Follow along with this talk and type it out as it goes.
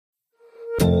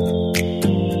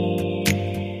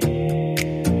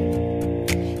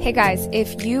Hey guys,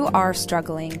 if you are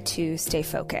struggling to stay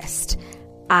focused,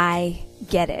 I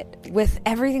get it. With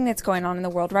everything that's going on in the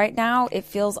world right now, it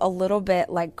feels a little bit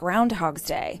like Groundhog's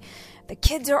Day. The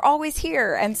kids are always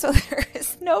here, and so there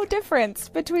is no difference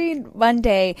between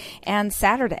Monday and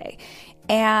Saturday.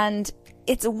 And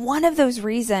it's one of those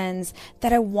reasons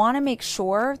that I want to make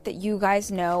sure that you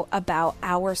guys know about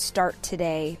our Start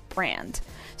Today brand.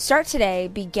 Start Today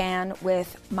began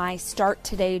with my Start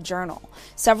Today journal.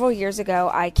 Several years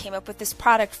ago, I came up with this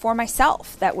product for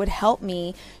myself that would help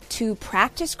me to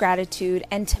practice gratitude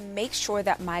and to make sure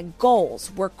that my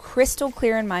goals were crystal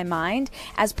clear in my mind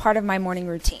as part of my morning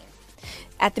routine.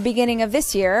 At the beginning of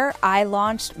this year, I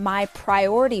launched my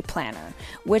Priority Planner,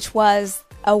 which was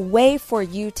a way for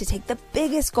you to take the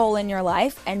biggest goal in your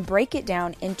life and break it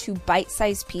down into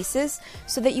bite-sized pieces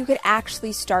so that you could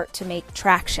actually start to make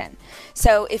traction.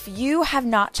 So if you have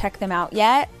not checked them out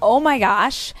yet, oh my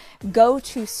gosh, go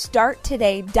to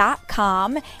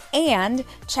starttoday.com and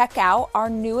check out our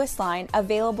newest line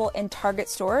available in Target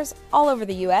stores all over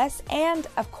the US and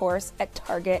of course at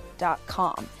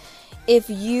target.com. If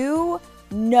you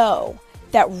know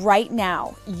that right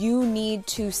now you need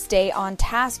to stay on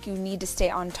task, you need to stay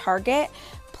on target,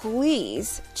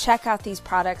 please check out these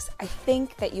products. I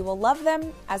think that you will love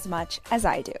them as much as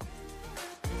I do.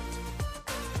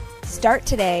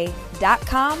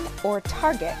 Starttoday.com or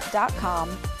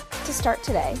target.com to start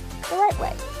today the right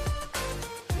way.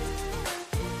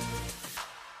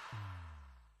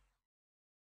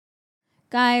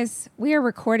 Guys, we are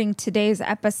recording today's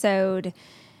episode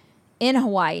in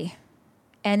Hawaii.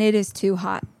 And it is too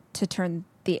hot to turn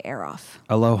the air off.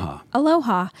 Aloha.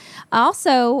 Aloha.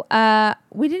 Also,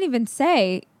 we didn't even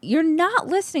say, you're not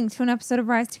listening to an episode of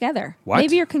Rise Together. What?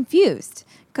 Maybe you're confused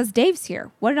because Dave's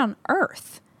here. What on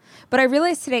earth? But I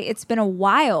realized today it's been a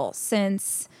while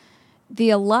since the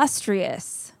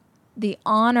illustrious, the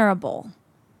honorable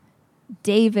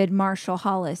David Marshall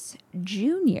Hollis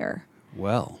Jr.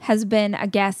 has been a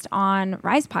guest on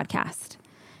Rise Podcast.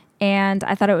 And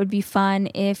I thought it would be fun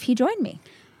if he joined me.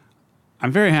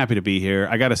 I'm very happy to be here.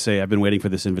 I got to say, I've been waiting for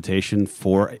this invitation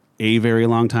for a very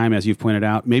long time, as you've pointed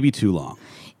out, maybe too long.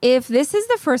 If this is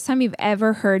the first time you've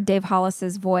ever heard Dave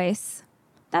Hollis's voice,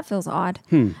 that feels odd.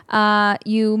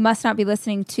 You must not be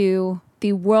listening to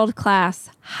the world-class,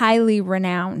 highly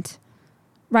renowned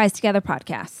Rise Together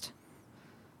podcast,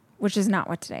 which is not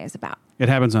what today is about. It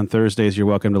happens on Thursdays. You're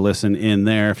welcome to listen in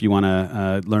there if you want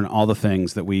to learn all the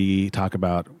things that we talk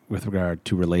about with regard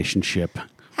to relationship.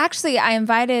 Actually, I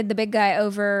invited the big guy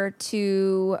over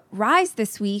to Rise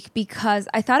this week because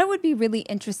I thought it would be really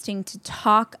interesting to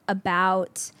talk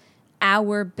about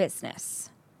our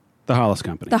business. The Hollis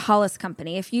Company. The Hollis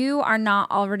Company. If you are not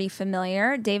already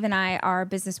familiar, Dave and I are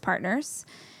business partners.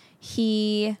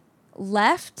 He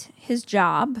left his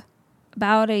job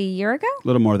about a year ago. A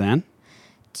little more than.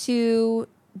 To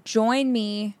join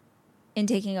me in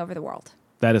taking over the world.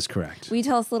 That is correct. Will you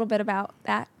tell us a little bit about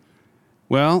that?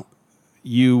 Well,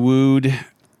 you wooed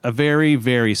a very,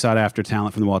 very sought-after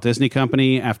talent from the Walt Disney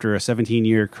Company after a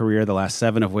 17-year career, the last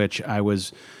 7 of which I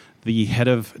was the head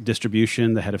of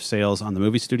distribution, the head of sales on the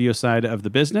movie studio side of the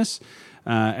business.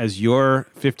 As your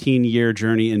 15-year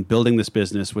journey in building this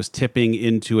business was tipping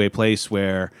into a place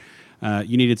where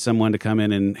you needed someone to come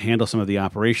in and handle some of the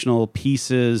operational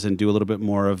pieces and do a little bit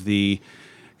more of the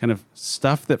kind of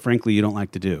stuff that, frankly, you don't like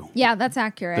to do. Yeah, that's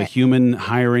accurate. The human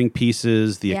hiring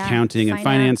pieces, the accounting and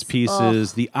finance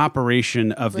pieces, the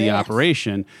operation of the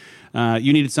operation.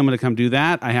 You needed someone to come do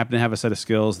that. I happen to have a set of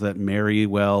skills that marry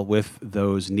well with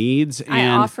those needs. I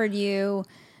offered you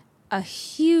a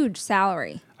huge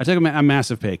salary. I took a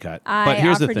massive pay cut. But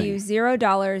here's the thing. I offered you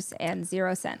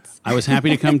 $0.00. I was happy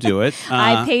to come do it.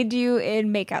 I paid you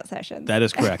in makeout sessions. That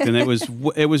is correct. And it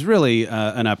was really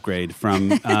an upgrade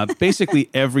from basically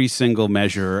every single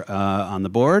measure on the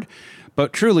board.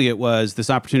 But truly it was this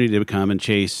opportunity to come and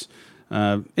chase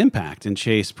impact and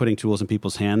chase putting tools in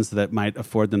people's hands that might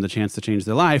afford them the chance to change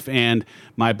their life. And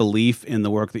my belief in the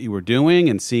work that you were doing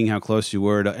and seeing how close you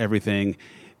were to everything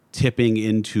tipping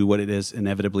into what it has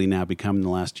inevitably now become in the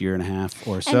last year and a half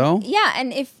or so.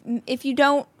 And if you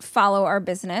don't follow our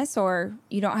business or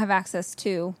you don't have access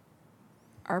to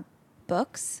our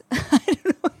books, I don't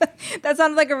know, that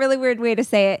sounds like a really weird way to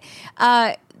say it.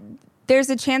 There's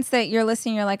a chance that you're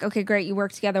listening, you're like, okay, great, you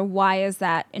work together. Why is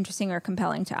that interesting or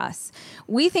compelling to us?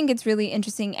 We think it's really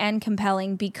interesting and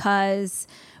compelling because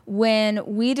when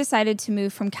we decided to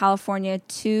move from California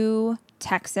to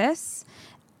Texas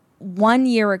 1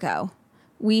 year ago,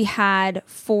 we had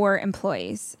 4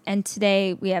 employees. And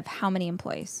today we have how many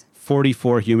employees?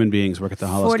 44 human beings work at the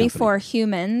Hollis Company. 44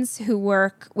 humans who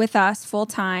work with us full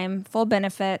time, full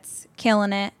benefits,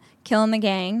 killing it. killing the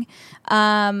gang.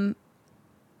 I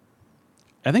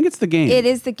think it's the game. It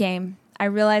is the game. I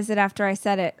realized it after I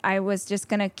said it. I was just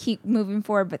going to keep moving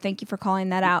forward, but thank you for calling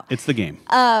that out. It's the game.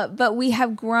 But we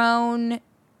have grown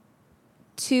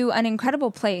to an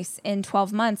incredible place in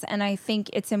 12 months. And I think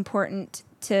it's important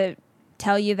to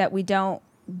tell you that we don't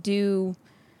do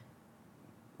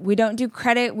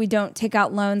credit. We don't take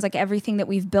out loans. Like, everything that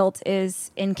we've built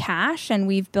is in cash, and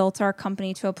we've built our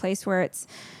company to a place where it's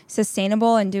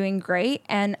sustainable and doing great.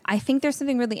 And I think there's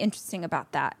something really interesting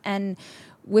about that. And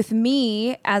with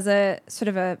me as a sort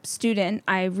of a student,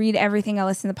 I read everything. I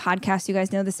listen to the podcast. You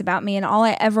guys know this about me. And all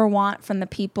I ever want from the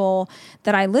people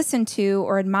that I listen to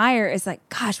or admire is like,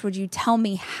 gosh, would you tell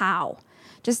me how?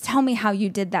 Just tell me how you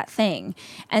did that thing.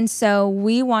 And so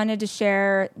we wanted to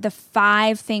share the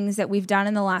 5 things that we've done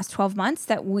in the last 12 months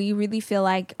that we really feel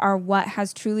like are what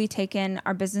has truly taken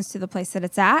our business to the place that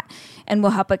it's at and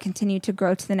will help it continue to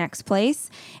grow to the next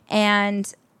place.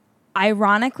 And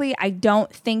ironically, I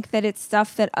don't think that it's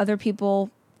stuff that other people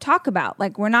talk about.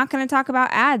 Like, we're not going to talk about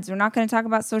ads. We're not going to talk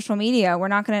about social media.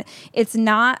 It's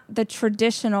not the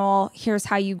traditional, here's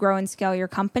how you grow and scale your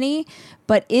company,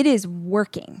 but it is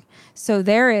working. So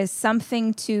there is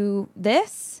something to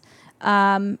this.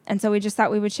 And so we just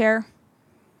thought we would share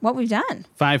what we've done.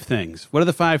 5 things. What are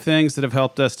the 5 things that have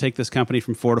helped us take this company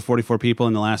from 4 to 44 people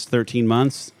in the last 13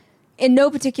 months? In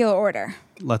no particular order.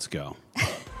 Let's go.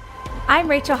 I'm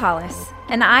Rachel Hollis,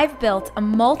 and I've built a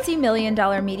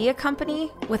multi-million-dollar media company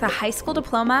with a high school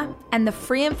diploma and the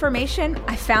free information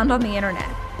I found on the internet.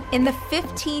 In the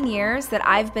 15 years that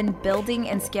I've been building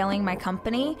and scaling my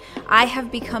company, I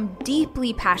have become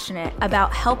deeply passionate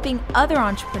about helping other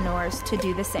entrepreneurs to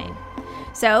do the same.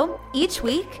 So each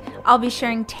week, I'll be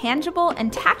sharing tangible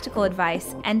and tactical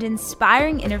advice and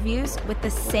inspiring interviews with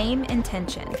the same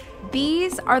intention.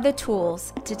 These are the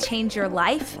tools to change your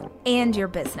life and your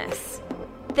business.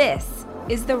 This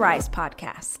is the Rise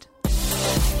Podcast.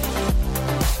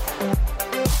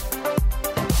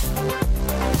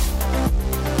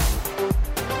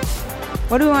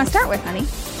 What do we want to start with, honey?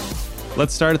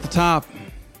 Let's start at the top.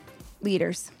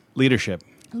 Leadership.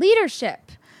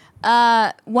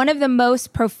 One of the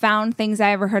most profound things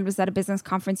I ever heard was at a business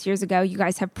conference years ago. You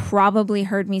guys have probably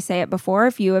heard me say it before.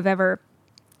 If you have ever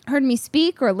heard me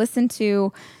speak or listened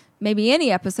to maybe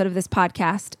any episode of this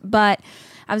podcast, but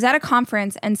I was at a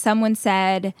conference and someone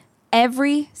said,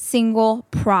 every single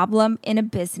problem in a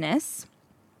business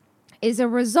is a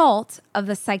result of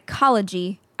the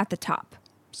psychology at the top.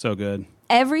 So good.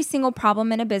 Every single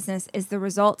problem in a business is the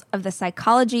result of the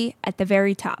psychology at the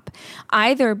very top.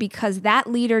 Either because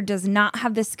that leader does not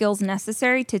have the skills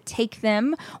necessary to take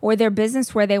them or their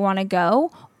business where they want to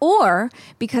go, or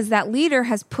because that leader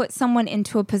has put someone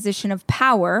into a position of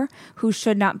power who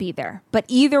should not be there. But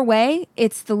either way,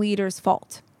 it's the leader's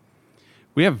fault.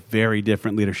 We have very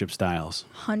different leadership styles.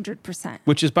 100%.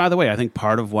 Which is, by the way, I think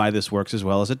part of why this works as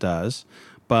well as it does.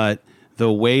 But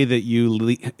the way that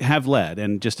you have led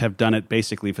and just have done it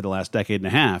basically for the last decade and a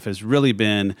half has really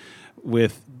been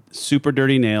with super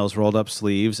dirty nails, rolled up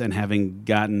sleeves, and having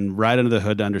gotten right under the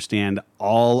hood to understand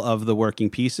all of the working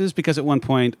pieces, because at one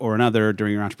point or another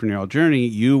during your entrepreneurial journey,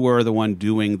 you were the one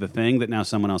doing the thing that now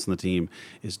someone else on the team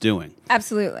is doing.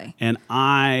 Absolutely. And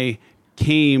I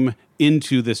came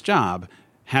into this job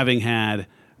having had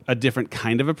a different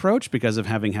kind of approach because of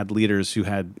having had leaders who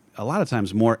had a lot of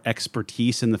times more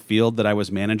expertise in the field that I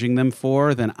was managing them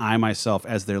for than I myself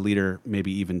as their leader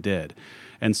maybe even did.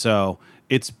 And so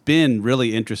it's been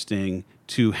really interesting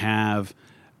to have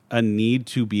a need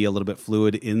to be a little bit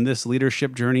fluid in this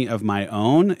leadership journey of my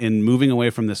own, in moving away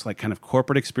from this like kind of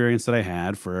corporate experience that I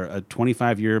had for a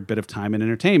 25-year bit of time in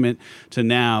entertainment to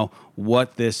now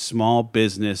what this small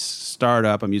business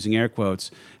startup, I'm using air quotes,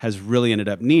 has really ended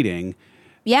up needing.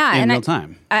 Yeah, in real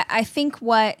time. I think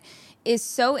what is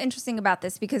so interesting about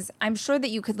this, because I'm sure that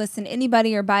you could listen to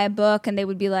anybody or buy a book and they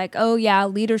would be like, oh yeah,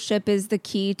 leadership is the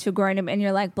key to growing. And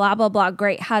you're like, blah, blah, blah.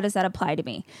 Great. How does that apply to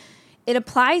me? It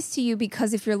applies to you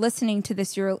because if you're listening to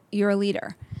this, you're a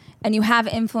leader and you have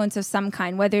influence of some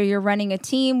kind, whether you're running a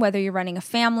team, whether you're running a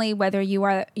family, whether you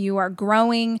are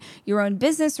growing your own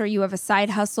business or you have a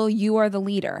side hustle, you are the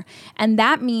leader. And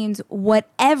that means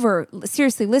whatever,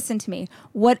 seriously, listen to me,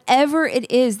 whatever it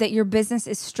is that your business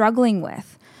is struggling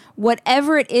with,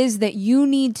 whatever it is that you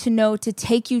need to know to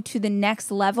take you to the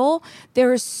next level,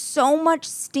 there is so much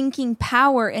stinking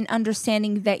power in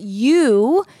understanding that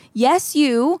you, yes,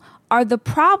 you are the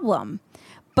problem.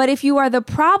 But if you are the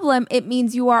problem, it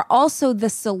means you are also the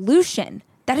solution.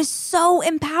 That is so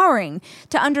empowering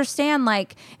to understand.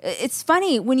 Like, it's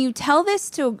funny when you tell this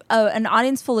to an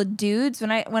audience full of dudes.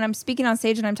 When I'm speaking on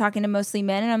stage and I'm talking to mostly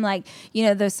men, and I'm like,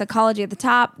 the psychology at the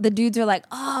top, the dudes are like,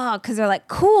 oh, because they're like,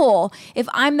 cool. If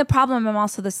I'm the problem, I'm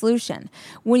also the solution.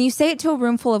 When you say it to a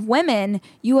room full of women,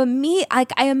 I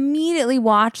immediately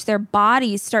watch their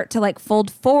bodies start to like fold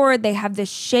forward. They have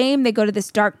this shame. They go to this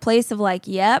dark place of like,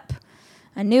 yep,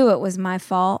 I knew it was my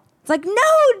fault. It's like,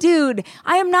 no, dude,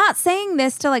 I am not saying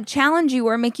this to like challenge you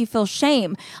or make you feel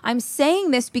shame. I'm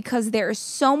saying this because there is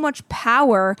so much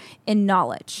power in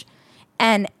knowledge.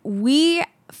 And we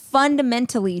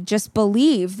fundamentally just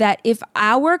believe that if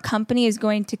our company is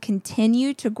going to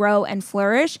continue to grow and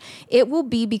flourish, it will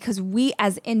be because we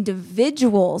as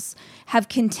individuals have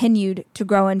continued to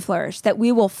grow and flourish, that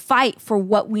we will fight for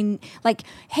what we like.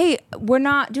 Hey, we're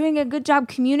not doing a good job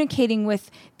communicating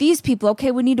with these people. Okay,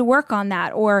 we need to work on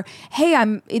that. Or,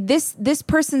 hey, this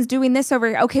person's doing this over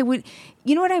here. Okay,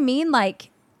 you know what I mean?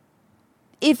 Like,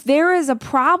 if there is a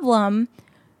problem,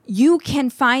 you can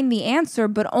find the answer,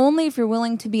 but only if you're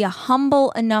willing to be a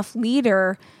humble enough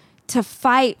leader to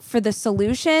fight for the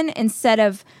solution instead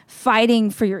of fighting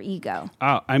for your ego.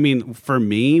 I mean, for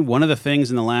me, one of the things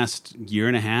in the last year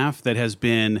and a half that has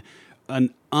been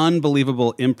an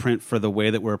unbelievable imprint for the way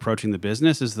that we're approaching the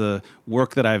business is the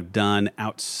work that I've done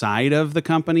outside of the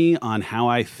company on how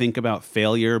I think about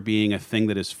failure being a thing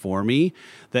that is for me,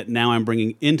 that now I'm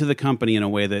bringing into the company in a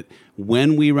way that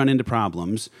when we run into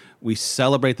problems, we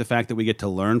celebrate the fact that we get to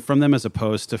learn from them as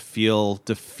opposed to feel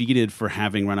defeated for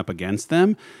having run up against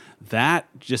them. That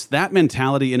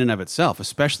mentality in and of itself,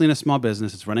 especially in a small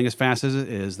business, it's running as fast as it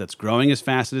is, that's growing as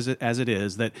fast as it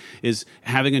is, that is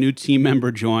having a new team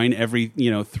member join every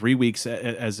 3 weeks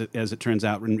as it turns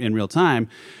out in real time.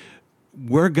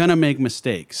 We're gonna make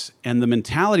mistakes, and the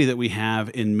mentality that we have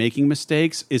in making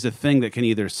mistakes is a thing that can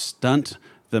either stunt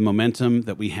the momentum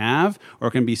that we have,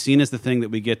 or can be seen as the thing that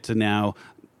we get to now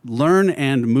learn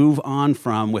and move on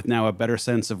from with now a better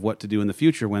sense of what to do in the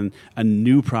future when a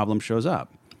new problem shows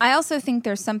up. I also think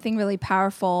there's something really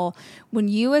powerful when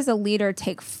you as a leader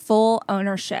take full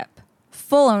ownership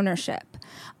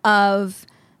of,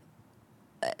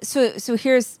 so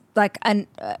here's like an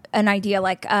idea,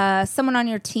 like someone on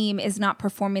your team is not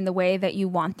performing the way that you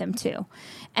want them to.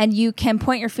 And you can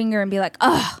point your finger and be like,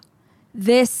 oh,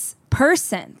 this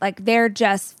person, like they're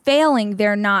just failing.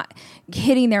 They're not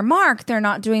hitting their mark. They're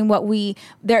not doing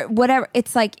whatever.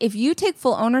 It's like, if you take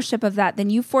full ownership of that, then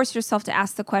you force yourself to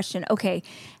ask the question, okay,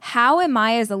 how am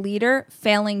I as a leader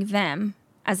failing them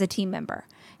as a team member?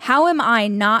 How am I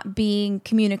not being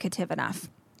communicative enough?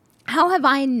 How have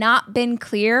I not been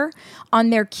clear on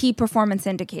their key performance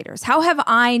indicators? How have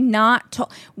I not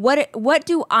what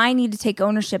do I need to take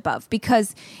ownership of?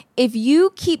 Because if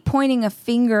you keep pointing a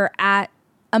finger at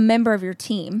a member of your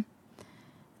team,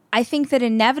 I think that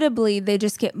inevitably they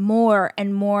just get more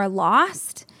and more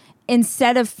lost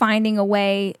instead of finding a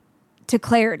way to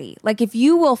clarity. Like if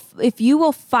you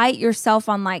will fight yourself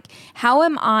on like, how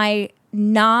am I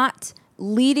not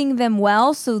leading them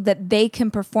well so that they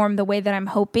can perform the way that I'm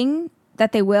hoping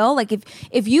that they will. Like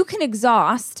if you can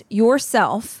exhaust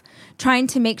yourself trying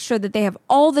to make sure that they have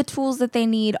all the tools that they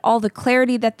need, all the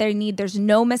clarity that they need, there's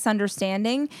no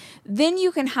misunderstanding, then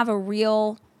you can have a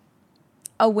real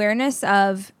awareness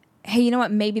of, hey, you know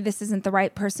what, maybe this isn't the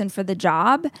right person for the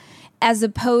job, as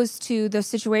opposed to those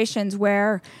situations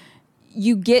where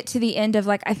you get to the end of,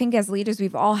 like, I think as leaders,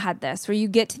 we've all had this, where you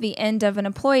get to the end of an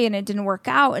employee and it didn't work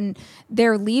out and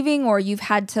they're leaving or you've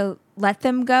had to let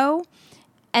them go.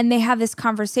 And they have this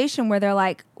conversation where they're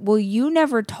like, well, you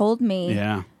never told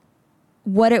me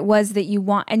what it was that you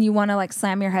want. And you want to like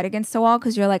slam your head against the wall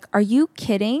because you're like, are you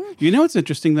kidding? You know what's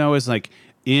interesting, though, is like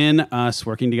in us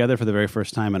working together for the very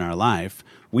first time in our life,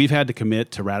 we've had to commit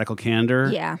to radical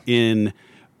candor in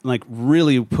like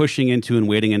really pushing into and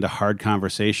wading into hard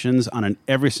conversations on an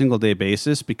every single day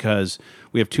basis because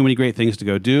we have too many great things to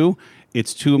go do.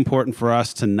 It's too important for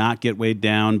us to not get weighed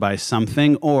down by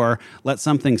something or let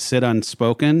something sit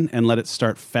unspoken and let it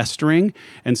start festering.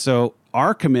 And so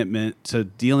our commitment to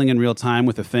dealing in real time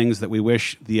with the things that we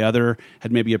wish the other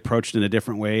had maybe approached in a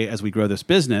different way as we grow this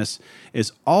business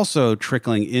is also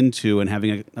trickling into and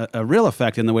having a real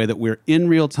effect in the way that we're in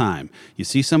real time. You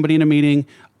see somebody in a meeting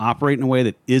operate in a way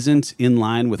that isn't in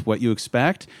line with what you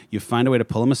expect, you find a way to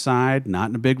pull them aside, not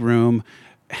in a big room,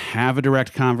 have a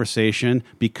direct conversation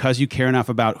because you care enough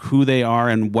about who they are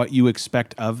and what you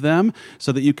expect of them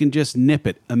so that you can just nip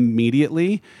it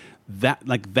immediately.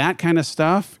 that kind of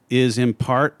stuff is in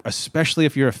part, especially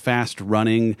if you're a fast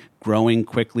running, growing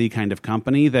quickly kind of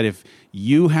company, that if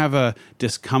you have a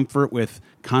discomfort with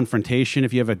confrontation,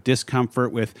 if you have a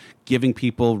discomfort with giving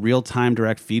people real-time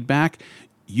direct feedback,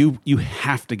 you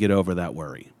have to get over that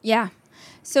worry. Yeah.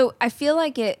 So I feel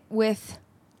like with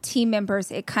team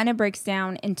members, it kind of breaks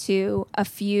down into a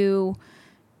few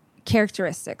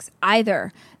characteristics.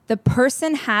 Either the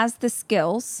person has the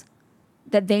skills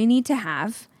that they need to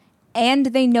have, and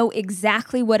they know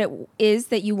exactly what it is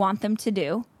that you want them to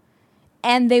do,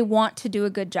 and they want to do a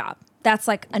good job. That's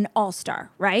like an all-star,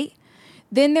 right?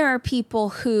 Then there are people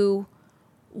who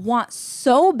want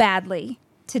so badly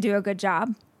to do a good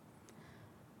job,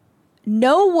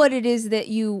 know what it is that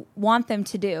you want them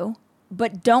to do,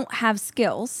 but don't have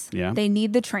skills. Yeah. They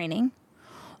need the training.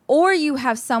 Or you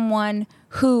have someone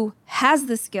who has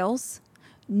the skills,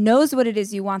 knows what it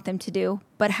is you want them to do,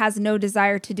 but has no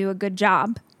desire to do a good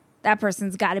job. That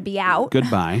person's got to be out.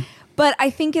 Goodbye. But I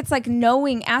think it's like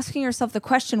asking yourself the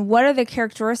question, what are the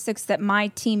characteristics that my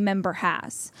team member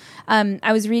has?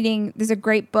 I was reading, there's a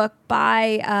great book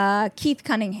by Keith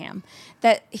Cunningham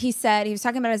that he said, he was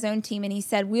talking about his own team, and he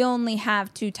said, we only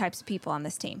have 2 types of people on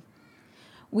this team.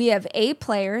 We have A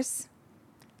players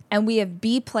and we have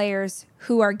B players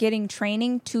who are getting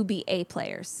training to be A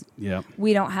players. Yeah.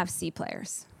 We don't have C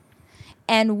players.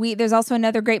 And there's also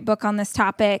another great book on this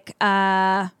topic,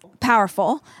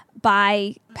 Powerful,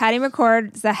 by Patty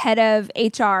McCord, the head of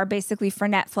HR basically for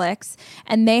Netflix.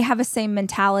 And they have the same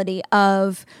mentality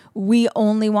of, we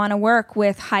only want to work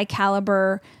with high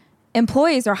caliber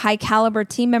employees or high caliber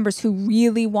team members who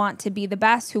really want to be the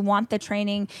best, who want the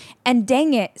training. And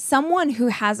dang it, someone who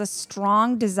has a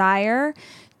strong desire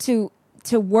to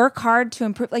work hard to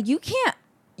improve. Like you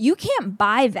can't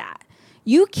buy that.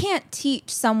 You can't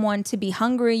teach someone to be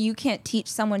hungry. You can't teach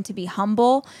someone to be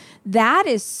humble. That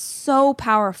is so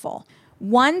powerful.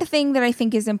 One thing that I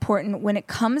think is important when it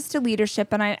comes to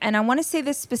leadership, and I want to say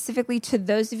this specifically to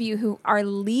those of you who are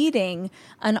leading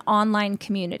an online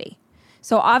community.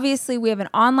 So obviously we have an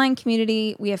online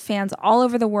community. We have fans all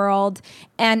over the world.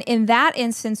 And in that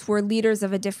instance, we're leaders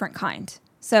of a different kind.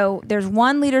 So there's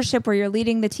one leadership where you're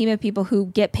leading the team of people who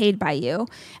get paid by you.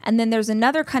 And then there's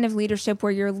another kind of leadership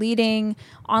where you're leading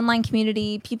online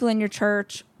community, people in your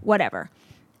church, whatever.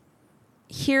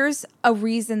 Here's a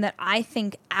reason that I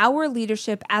think our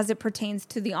leadership as it pertains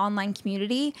to the online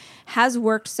community has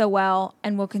worked so well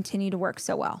and will continue to work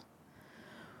so well.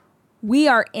 We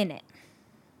are in it.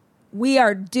 We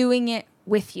are doing it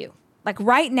with you. Like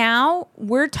right now,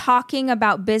 we're talking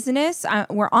about business.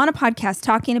 We're on a podcast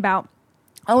talking about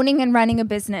owning and running a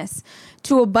business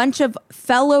to a bunch of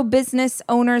fellow business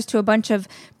owners, to a bunch of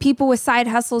people with side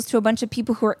hustles, to a bunch of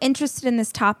people who are interested in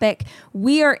this topic.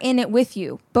 We are in it with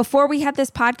you. Before we had this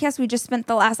podcast, we just spent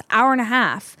the last hour and a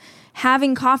half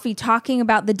having coffee, talking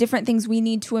about the different things we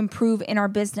need to improve in our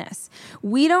business.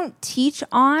 We don't teach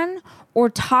on or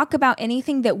talk about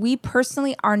anything that we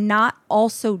personally are not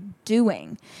also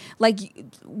doing. Like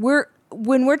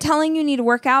when we're telling you need to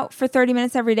work out for 30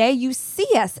 minutes every day, you see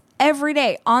us every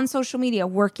day on social media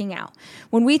working out.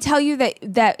 When we tell you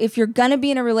that if you're going to be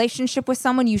in a relationship with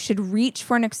someone, you should reach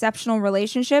for an exceptional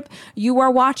relationship, you are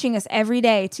watching us every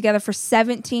day together for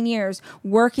 17 years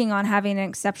working on having an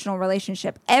exceptional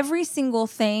relationship. Every single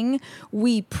thing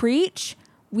we preach,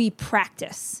 we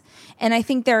practice. And I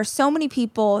think there are so many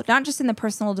people, not just in the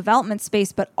personal development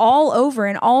space, but all over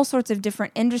in all sorts of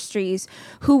different industries,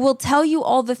 who will tell you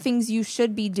all the things you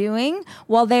should be doing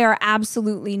while they are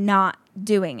absolutely not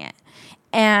doing it.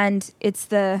 And it's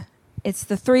the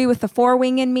 3 with the 4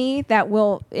 wing in me that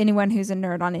anyone who's a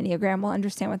nerd on Enneagram will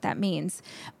understand what that means.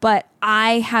 But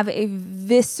I have a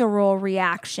visceral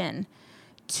reaction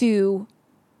to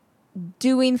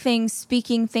doing things,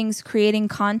 speaking things, creating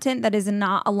content that is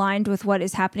not aligned with what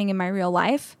is happening in my real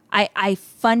life. I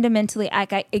fundamentally,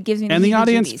 it gives me and the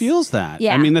audience feels that.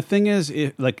 Yeah. I mean, the thing is,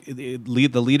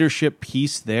 the leadership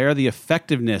piece there, the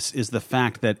effectiveness is the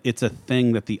fact that it's a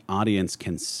thing that the audience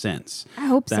can sense. I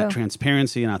hope that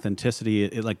transparency and authenticity,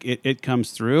 it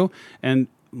comes through. And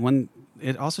when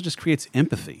it also just creates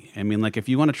empathy. I mean, like if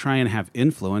you want to try and have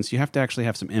influence, you have to actually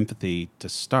have some empathy to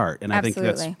start. And Absolutely.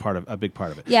 I think that's a big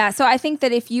part of it. Yeah. So I think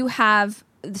that if you have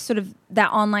sort of that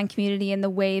online community in the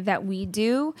way that we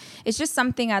do, it's just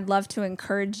something I'd love to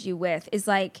encourage you with is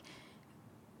like,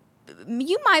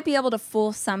 you might be able to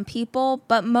fool some people,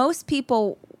 but most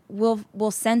people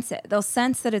will sense it. They'll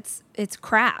sense that it's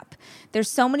crap. There's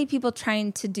so many people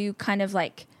trying to do kind of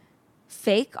like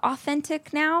fake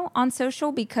authentic now on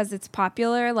social because it's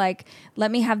popular. Like, let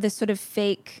me have this sort of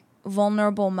fake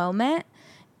vulnerable moment.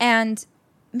 And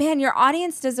man, your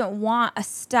audience doesn't want a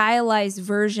stylized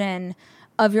version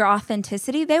of your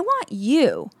authenticity. They want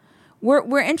you.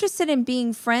 We're interested in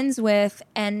being friends with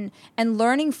and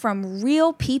learning from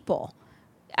real people.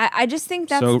 I just think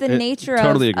that's the nature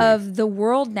of the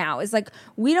world now, is like,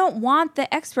 we don't want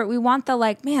the expert. We want the,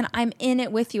 like, man, I'm in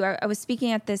it with you. I was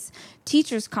speaking at this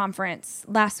teachers conference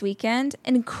last weekend,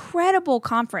 an incredible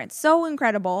conference, so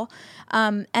incredible.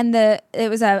 And it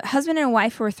was a husband and a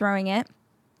wife who were throwing it.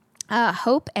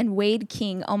 Hope and Wade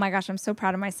King. Oh my gosh, I'm so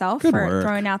proud of myself for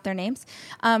throwing out their names.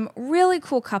 Really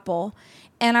cool couple.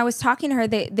 And I was talking to her.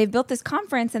 They built this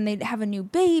conference and they have a new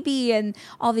baby and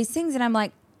all these things. And I'm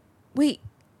like, wait,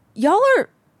 y'all are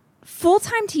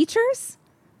full-time teachers?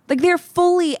 Like, they're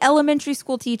fully elementary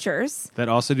school teachers that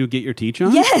also do Get Your Teach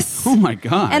On? Yes. Oh my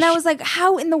gosh. And I was like,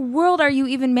 how in the world are you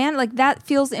even like, that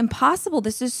feels impossible.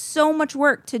 This is so much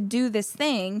work to do this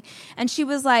thing. And she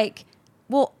was like,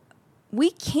 well, we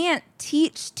can't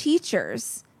teach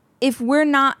teachers if we're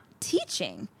not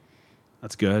teaching.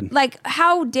 That's good. Like,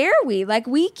 how dare we? Like,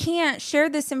 we can't share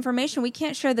this information. We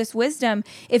can't share this wisdom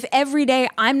if every day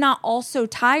I'm not also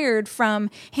tired from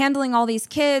handling all these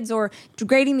kids or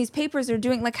grading these papers or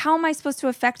doing, like, how am I supposed to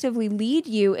effectively lead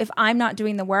you if I'm not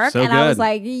doing the work? So and good. I was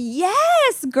like,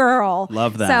 yes, girl.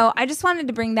 Love that. So I just wanted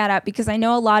to bring that up because I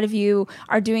know a lot of you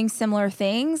are doing similar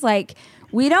things. Like,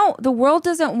 the world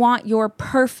doesn't want your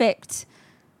perfect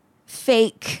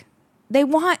fake. They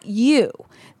want you.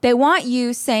 They want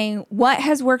you saying, what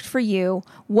has worked for you?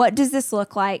 What does this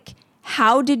look like?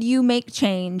 How did you make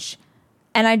change?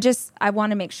 And I want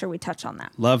to make sure we touch on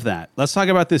that. Love that. Let's talk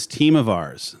about this team of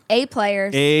ours. A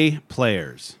players. A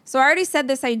players. So I already said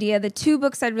this idea. The two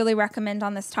books I'd really recommend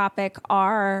on this topic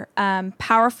are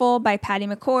Powerful by Patty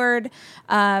McCord,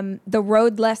 The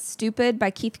Road Less Stupid by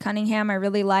Keith Cunningham. I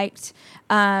really liked.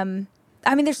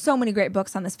 There's so many great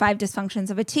books on this. 5 Dysfunctions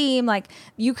of a Team. Like,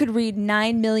 you could read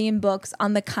 9 million books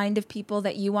on the kind of people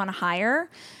that you want to hire.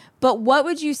 But what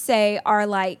would you say are,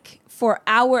 like, for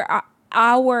our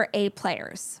A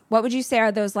players? What would you say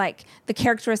are those, like, the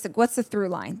characteristic? What's the through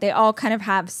line? They all kind of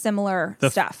have similar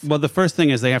stuff. Well, the first thing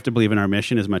is they have to believe in our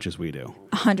mission as much as we do.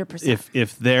 100%.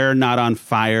 If they're not on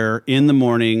fire in the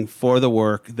morning for the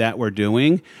work that we're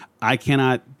doing, I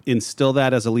cannot instill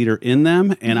that as a leader in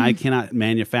them, and I cannot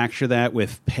manufacture that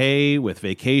with pay, with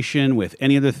vacation, with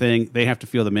any other thing. They have to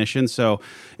feel the mission. So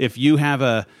if you have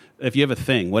a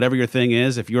thing, whatever your thing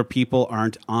is, if your people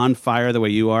aren't on fire the way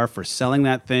you are for selling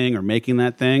that thing or making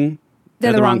that thing,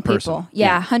 they're the wrong person. People.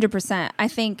 Yeah, 100%. I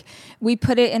think we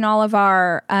put it in all of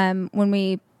our, when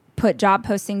we put job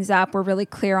postings up, we're really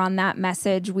clear on that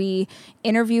message. We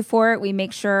interview for it. We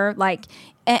make sure, like,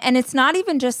 and it's not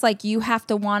even just like you have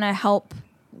to want to help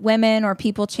women or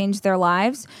people change their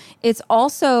lives. It's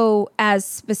also as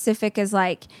specific as,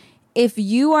 like, if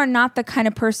you are not the kind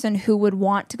of person who would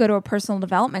want to go to a personal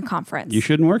development conference, you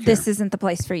shouldn't work here. This isn't the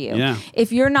place for you. Yeah.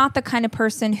 If you're not the kind of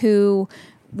person who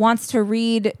wants to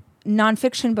read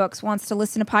nonfiction books, wants to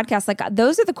listen to podcasts, like,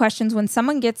 those are the questions when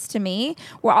someone gets to me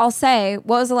where I'll say,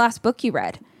 what was the last book you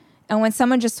read? And when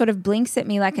someone just sort of blinks at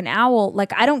me like an owl,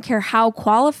 like, I don't care how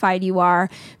qualified you are,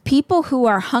 people who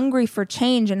are hungry for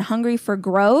change and hungry for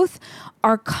growth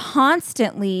are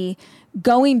constantly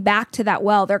going back to that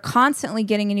well. They're constantly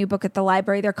getting a new book at the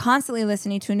library. They're constantly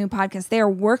listening to a new podcast. They are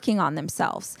working on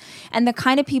themselves. And the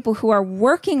kind of people who are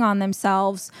working on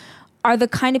themselves are the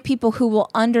kind of people who will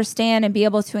understand and be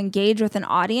able to engage with an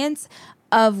audience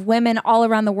of women all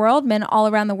around the world, men all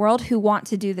around the world who want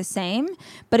to do the same.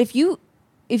 But if you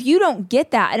don't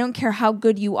get that, I don't care how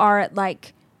good you are at,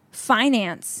 like,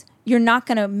 finance, you're not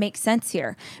going to make sense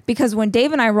here. Because when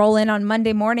Dave and I roll in on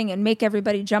Monday morning and make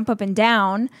everybody jump up and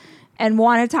down and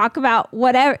want to talk about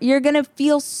whatever, you're going to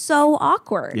feel so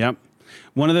awkward. Yep.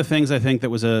 One of the things I think that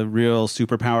was a real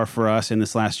superpower for us in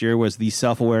this last year was the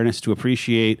self-awareness to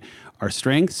appreciate our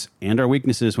strengths and our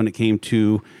weaknesses when it came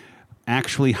to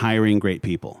actually hiring great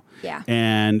people. Yeah.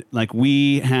 And, like,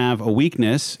 we have a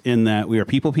weakness in that we are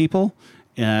people.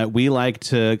 We like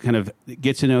to kind of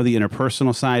get to know the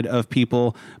interpersonal side of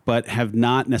people, but have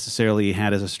not necessarily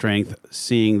had as a strength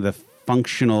seeing the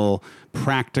functional,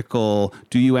 practical,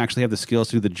 do you actually have the skills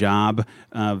to do the job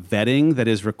vetting that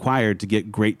is required to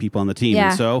get great people on the team. Yeah.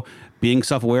 And so being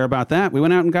self-aware about that, we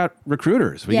went out and got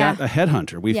recruiters. We got a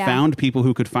headhunter. We found people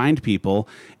who could find people,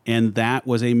 and that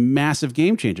was a massive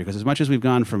game changer because as much as we've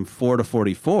gone from 4 to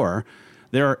 44,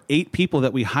 there are 8 people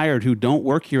that we hired who don't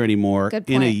work here anymore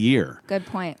in a year. Good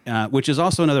point. Which is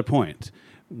also another point.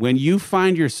 When you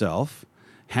find yourself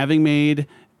having made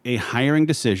a hiring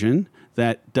decision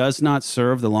that does not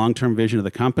serve the long-term vision of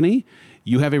the company,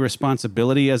 you have a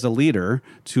responsibility as a leader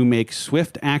to make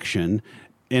swift action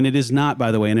And it is not,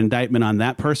 by the way, an indictment on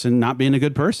that person not being a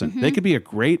good person. They could be a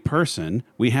great person.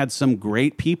 We had some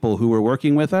great people who were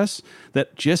working with us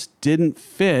that just didn't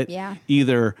fit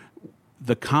either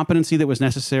the competency that was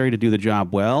necessary to do the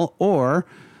job well, or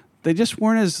they just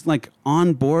weren't as like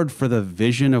on board for the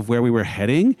vision of where we were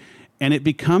heading. And it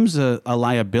becomes a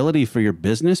liability for your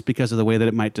business because of the way that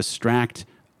it might distract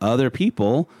other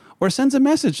people, or sends a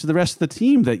message to the rest of the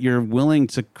team that you're willing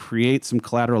to create some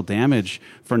collateral damage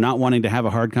for not wanting to have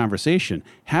a hard conversation.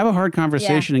 Have a hard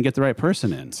conversation and get the right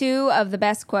person in. 2 of the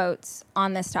best quotes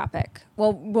on this topic.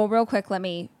 Well, real quick, let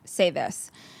me say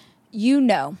this. You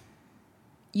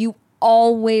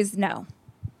always know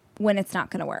when it's not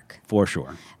going to work. For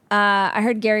sure. I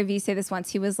heard Gary Vee say this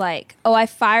once. He was like, I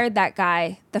fired that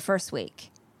guy the first week,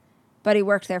 but he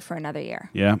worked there for another year.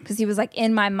 Yeah. Because he was like,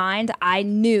 in my mind, I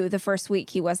knew the first week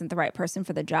he wasn't the right person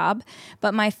for the job.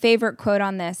 But my favorite quote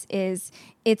on this is,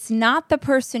 it's not the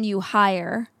person you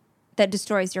hire that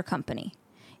destroys your company.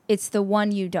 It's the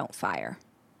one you don't fire.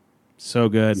 So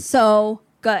good. So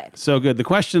good. So good. The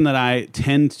question that I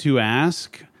tend to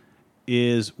ask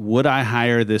is, would I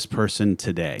hire this person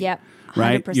today? Yep. 100%.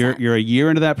 Right? You're a year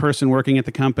into that person working at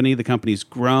the company. The company's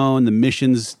grown. The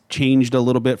mission's changed a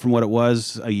little bit from what it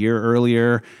was a year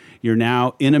earlier. You're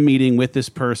now in a meeting with this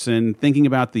person, thinking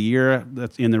about the year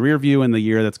that's in the rear view and the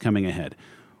year that's coming ahead.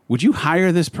 Would you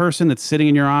hire this person that's sitting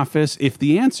in your office? If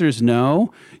the answer is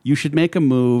no, you should make a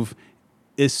move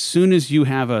as soon as you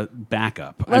have a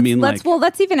backup.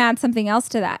 Let's even add something else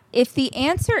to that. If the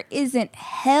answer isn't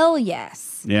hell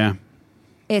yes,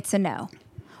 it's a no.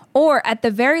 Or at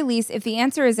the very least, if the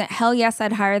answer isn't hell yes,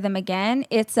 I'd hire them again,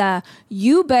 it's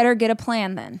you better get a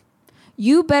plan then.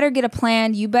 You better get a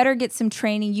plan. You better get some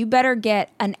training. You better get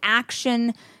an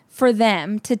action for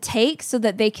them to take so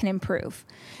that they can improve.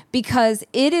 Because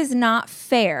it is not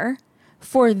fair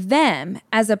for them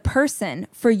as a person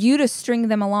for you to string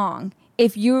them along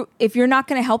if you're not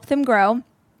going to help them grow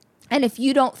and if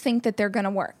you don't think that they're going to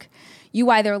work. You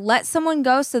either let someone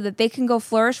go so that they can go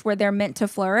flourish where they're meant to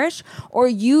flourish, or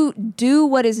you do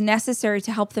what is necessary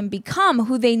to help them become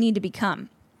who they need to become.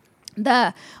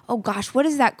 What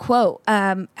is that quote?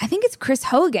 I think it's Chris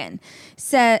Hogan.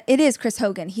 It is Chris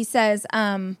Hogan. He says,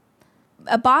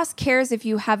 a boss cares if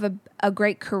you have a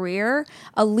great career.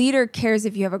 A leader cares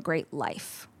if you have a great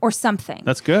life or something.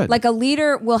 That's good. Like a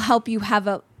leader will help you have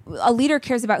a leader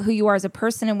cares about who you are as a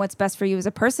person and what's best for you as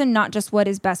a person, not just what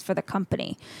is best for the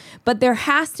company. But there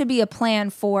has to be a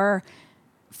plan for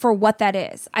what that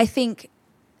is. I think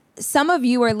some of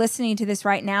you are listening to this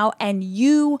right now and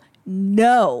you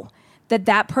know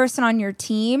that person on your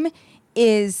team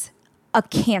is a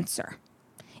cancer,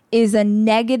 is a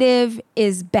negative,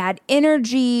 is bad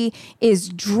energy, is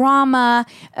drama.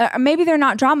 Maybe they're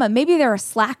not drama. Maybe they're a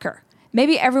slacker.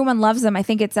 Maybe everyone loves them. I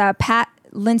think it's Pat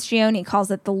Lencioni calls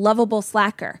it the lovable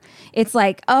slacker. It's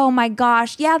like, oh my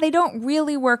gosh, yeah, they don't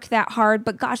really work that hard,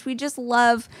 but gosh, we just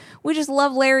love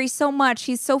Larry so much.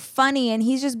 He's so funny and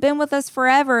he's just been with us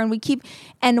forever.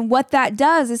 And what that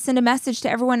does is send a message to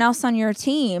everyone else on your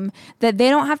team that they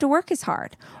don't have to work as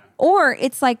hard. Or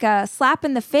it's like a slap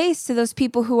in the face to those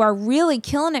people who are really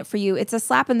killing it for you. It's a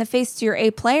slap in the face to your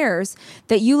A players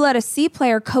that you let a C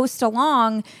player coast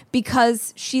along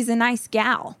because she's a nice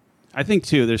gal. I think,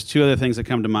 too, there's 2 other things that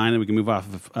come to mind, and we can move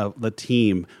off of the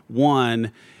team.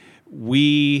 One,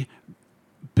 we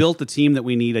built a team that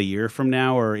we need a year from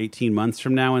now or 18 months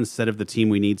from now instead of the team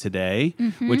we need today,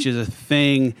 which is a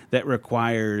thing that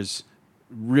requires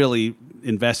really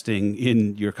investing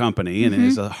in your company. And it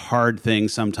is a hard thing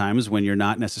sometimes when you're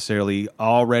not necessarily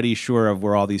already sure of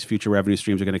where all these future revenue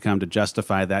streams are going to come to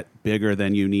justify that bigger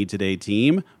than you need today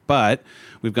team. But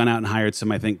we've gone out and hired some,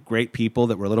 I think, great people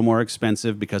that were a little more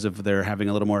expensive because of their having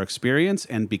a little more experience.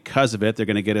 And because of it, they're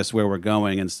going to get us where we're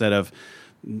going instead of,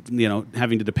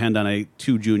 having to depend on a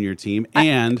 2 junior team. Go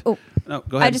ahead.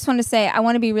 I just want to say, I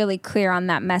want to be really clear on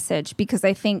that message because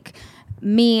I think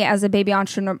me as a baby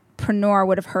entrepreneur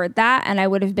would have heard that and I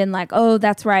would have been like, oh,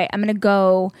 that's right. I'm going to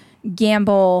go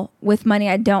gamble with money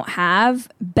I don't have,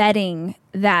 betting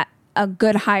that a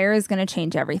good hire is going to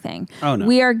change everything. Oh, no.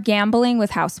 We are gambling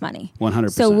with house money. 100%.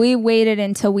 So we waited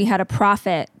until we had a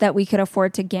profit that we could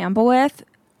afford to gamble with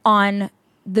on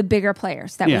the bigger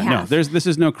players that we have. No, this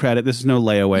is no credit. This is no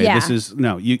layaway. Yeah. This is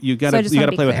you got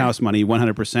to play with house money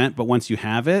 100%. But once you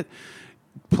have it,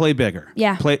 play bigger.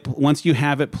 Yeah. Once you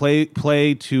have it,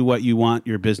 play to what you want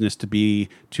your business to be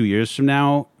 2 years from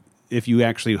now. If you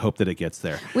actually hope that it gets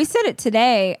there. We said it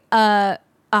today. A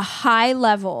high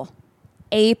level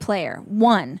A player,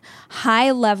 one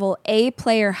high level A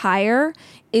player hire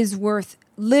is worth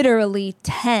literally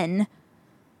 10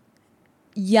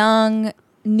 young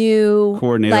new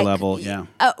coordinator level. Yeah.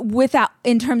 Without,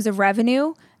 in terms of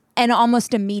revenue, and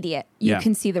almost immediate, you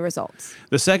can see the results.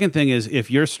 The second thing is,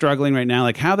 if you're struggling right now,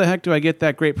 like, how the heck do I get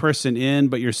that great person in,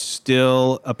 but you're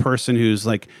still a person who's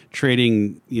like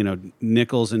trading,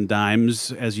 nickels and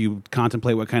dimes as you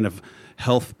contemplate what kind of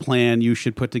health plan you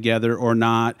should put together or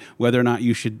not, whether or not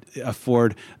you should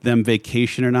afford them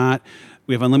vacation or not.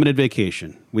 We have unlimited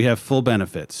vacation. We have full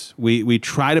benefits. We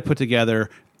try to put together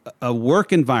a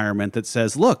work environment that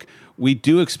says, look, we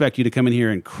do expect you to come in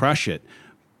here and crush it,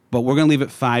 but we're going to leave at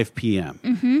 5 p.m.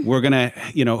 Mm-hmm. We're going to,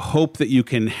 hope that you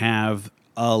can have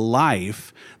a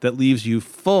life that leaves you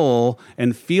full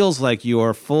and feels like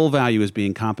your full value is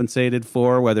being compensated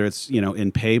for, whether it's,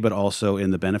 in pay, but also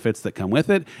in the benefits that come with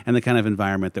it and the kind of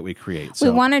environment that we create. We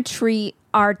want to treat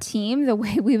our team the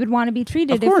way we would want to be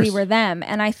treated if we were them.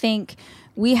 And I think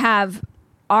we have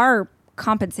our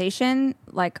compensation,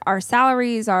 like our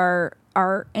salaries, our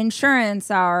insurance,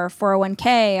 our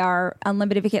 401k, our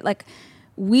unlimited vacation, like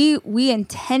we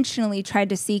intentionally tried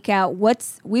to seek out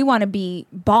we want to be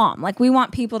bomb. Like, we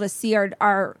want people to see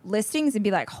our listings and be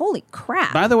like, holy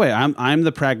crap. By the way, I'm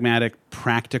the pragmatic,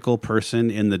 practical person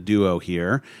in the duo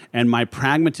here. And my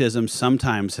pragmatism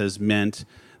sometimes has meant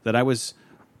that I was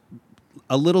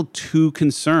a little too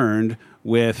concerned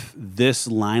with this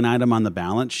line item on the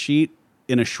balance sheet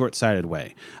in a short-sighted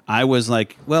way. I was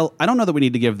like, well, I don't know that we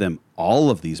need to give them all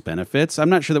of these benefits. I'm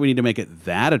not sure that we need to make it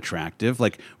that attractive.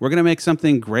 Like, we're going to make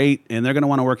something great, and they're going to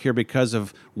want to work here because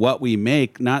of what we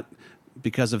make, not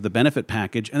because of the benefit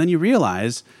package. And then you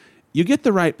realize you get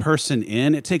the right person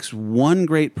in. It takes one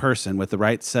great person with the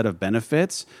right set of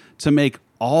benefits to make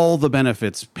all the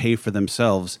benefits pay for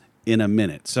themselves in a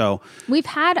minute. So we've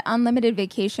had unlimited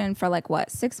vacation for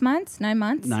 6 months, 9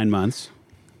 months? 9 months.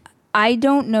 I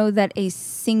don't know that a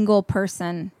single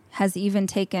person has even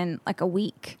taken a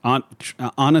week.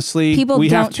 Honestly, people we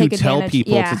don't have to tell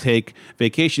people to take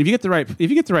vacation. If you get the right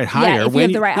hire, when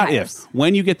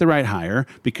you get the right hire,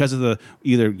 because of the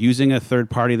either using a third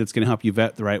party that's going to help you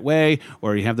vet the right way,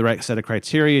 or you have the right set of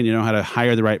criteria and you know how to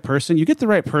hire the right person, you get the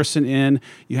right person in,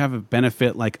 you have a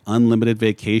benefit like unlimited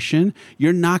vacation.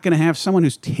 You're not going to have someone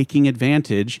who's taking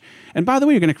advantage. And by the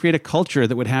way, you're going to create a culture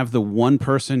that would have the one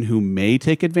person who may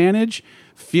take advantage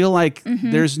feel like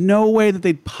there's no way that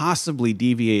they'd possibly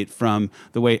deviate from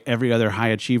the way every other high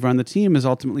achiever on the team is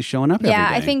ultimately showing up every day.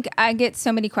 I think I get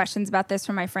so many questions about this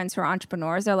from my friends who are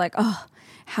entrepreneurs. They're like, oh,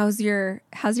 how's your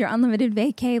unlimited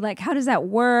vacay? Like, how does that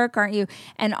work? Aren't you?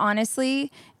 And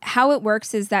honestly, how it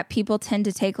works is that people tend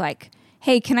to take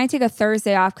hey, can I take a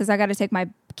Thursday off because I got to take my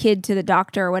kid to the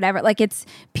doctor or whatever.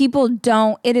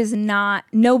 It is not,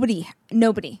 nobody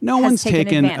no one's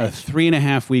taken a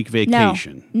 3.5 week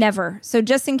vacation. No, never. So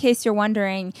just in case you're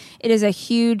wondering, it is a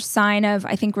huge sign of,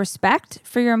 I think, respect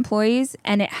for your employees,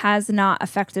 and it has not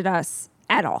affected us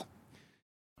at all.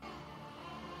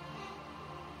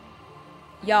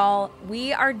 Y'all,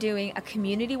 we are doing a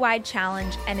community-wide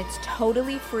challenge, and it's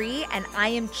totally free, and I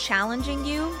am challenging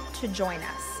you to join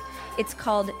us. It's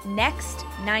called Next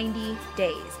 90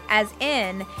 Days, as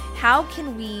in, how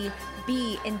can we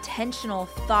be intentional,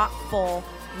 thoughtful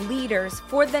leaders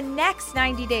for the next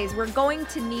 90 days? We're going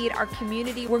to need our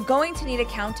community. We're going to need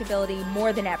accountability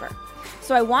more than ever.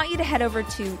 So I want you to head over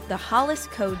to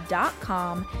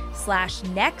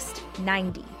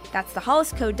thehollisco.com/next90. That's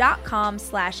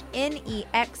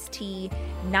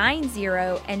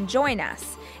thehollisco.com/next90 and join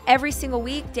us. Every single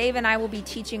week, Dave and I will be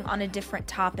teaching on a different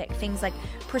topic, things like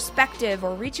perspective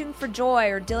or reaching for joy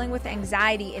or dealing with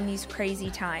anxiety in these crazy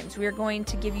times. We are going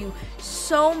to give you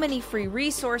so many free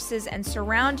resources and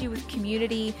surround you with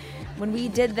community. When we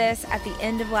did this at the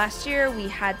end of last year, we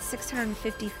had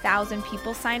 650,000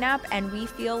 people sign up, and we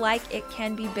feel like it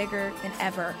can be bigger than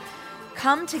ever.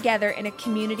 Come together in a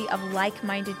community of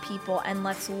like-minded people, and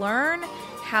let's learn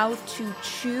how to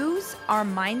choose our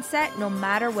mindset no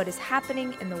matter what is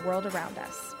happening in the world around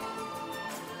us.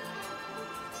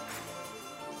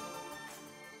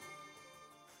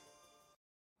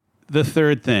 The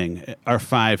third thing, or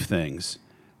 5 things,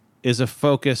 is a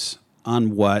focus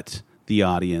on what the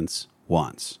audience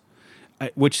wants,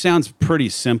 which sounds pretty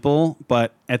simple,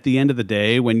 but at the end of the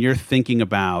day, when you're thinking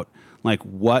about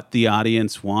what the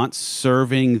audience wants,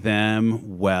 serving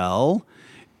them well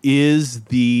is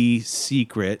the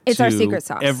secret. It's our secret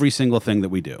sauce. Every single thing that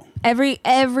we do.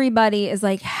 Everybody is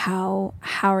like, how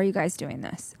are you guys doing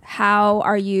this? How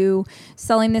are you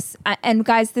selling this? And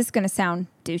guys, this is going to sound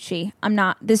douchey. I'm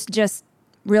not. This is just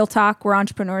real talk. We're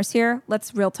entrepreneurs here.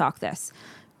 Let's real talk this.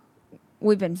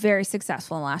 We've been very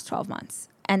successful in the last 12 months.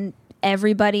 And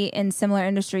everybody in similar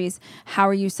industries, how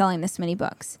are you selling this many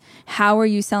books? How are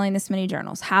you selling this many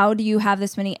journals? How do you have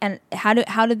this many, and how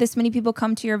did this many people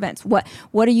come to your events? What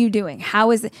are you doing?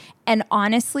 How is it? And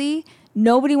honestly,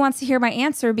 nobody wants to hear my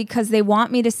answer because they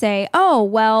want me to say, oh,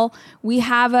 well, we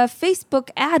have a Facebook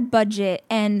ad budget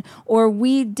or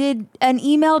we did an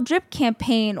email drip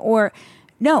campaign, or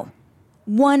no,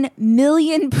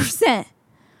 1,000,000%.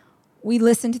 We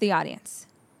listen to the audience.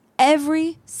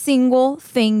 Every single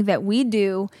thing that we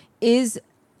do is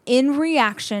in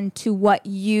reaction to what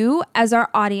you as our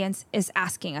audience is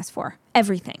asking us for.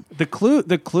 Everything. The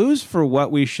clues for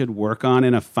what we should work on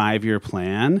in a 5-year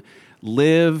plan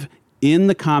live in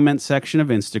the comment section of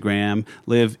Instagram,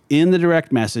 live in the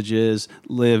direct messages,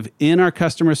 live in our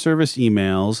customer service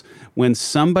emails. When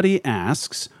somebody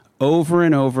asks over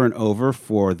and over and over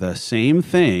for the same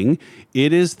thing,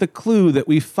 it is the clue that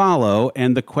we follow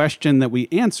and the question that we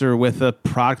answer with a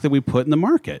product that we put in the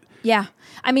market. Yeah.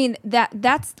 I mean,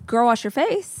 that's Girl Wash Your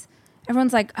Face.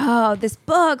 Everyone's like, oh, this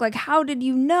book, like, how did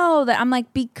you know that? I'm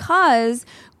like, because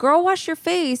Girl Wash Your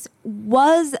Face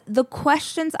was the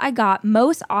questions I got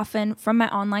most often from my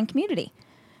online community.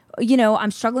 You know,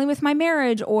 I'm struggling with my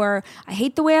marriage, or I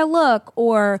hate the way I look,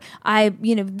 or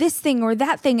this thing or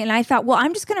that thing. And I thought, well,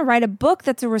 I'm just going to write a book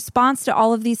that's a response to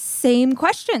all of these same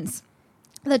questions.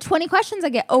 The 20 questions I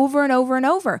get over and over and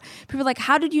over. People are like,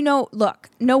 how did you know? Look,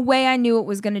 no way I knew it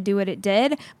was going to do what it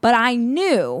did, but I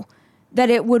knew that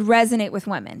it would resonate with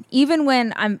women. Even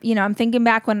when I'm thinking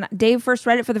back when Dave first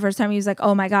read it for the first time, he was like,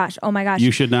 oh my gosh.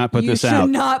 You should not put this out. You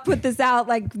should not put this out.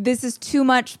 Like, this is too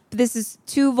much. This is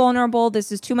too vulnerable.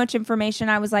 This is too much information.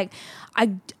 I was like,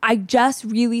 I just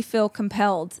really feel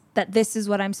compelled that this is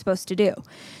what I'm supposed to do.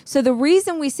 So the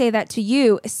reason we say that to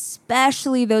you,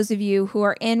 especially those of you who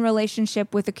are in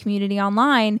relationship with a community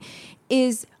online,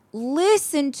 is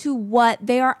listen to what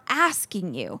they are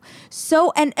asking you.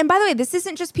 So, and by the way, this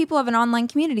isn't just people of an online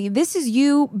community. This is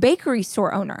you, bakery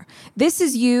store owner. This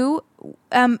is you,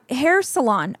 hair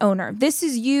salon owner. This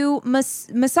is you,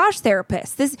 massage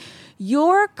therapist.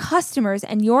 Your customers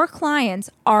and your clients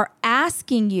are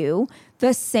asking you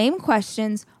the same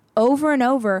questions over and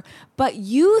over, but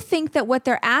you think that what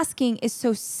they're asking is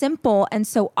so simple and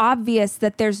so obvious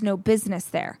that there's no business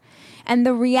there. And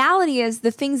the reality is, the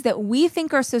things that we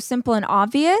think are so simple and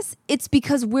obvious, it's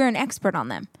because we're an expert on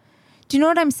them. Do you know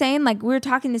what I'm saying? Like, we were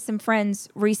talking to some friends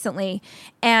recently,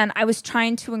 and I was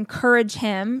trying to encourage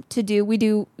him to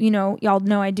do, y'all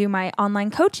know I do my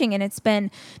online coaching, and it's been,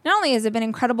 not only has it been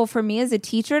incredible for me as a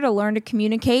teacher to learn to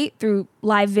communicate through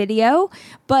live video,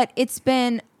 but it's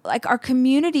been like, our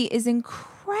community is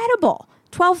incredible.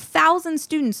 12,000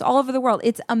 students all over the world.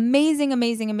 It's amazing,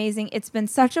 amazing, amazing. It's been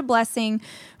such a blessing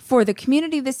for the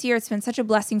community this year. It's been such a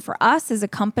blessing for us as a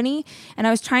company. And I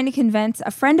was trying to convince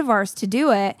a friend of ours to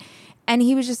do it. And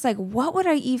he was just like, what would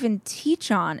I even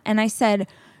teach on? And I said,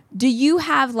 do you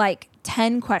have like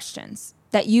 10 questions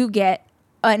that you get?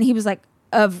 And he was like,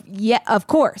 of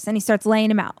course. And he starts laying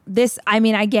them out.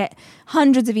 I get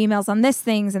hundreds of emails on this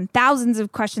things and thousands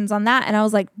of questions on that. And I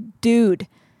was like, dude,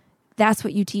 that's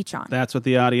what you teach on. That's what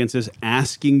the audience is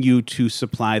asking you to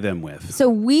supply them with. So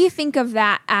we think of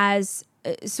that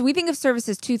we think of service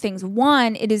as two things.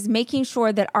 One, it is making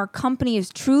sure that our company is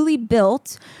truly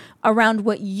built around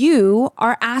what you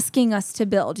are asking us to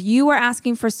build. You are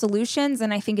asking for solutions,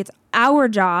 and I think it's our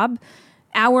job,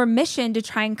 our mission, to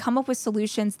try and come up with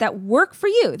solutions that work for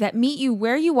you, that meet you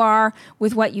where you are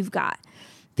with what you've got.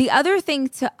 The other thing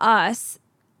to us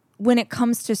when it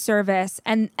comes to service,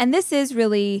 and this is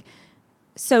really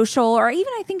social, or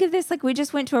even I think of this, like, we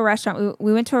just went to a restaurant.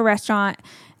 We went to a restaurant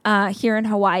here in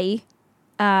Hawaii,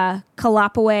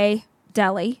 Kalapaway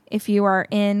Deli. If you are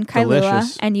in Kailua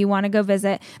Delicious. And you want to go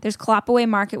visit, there's Kalapaway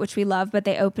Market, which we love, but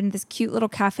they opened this cute little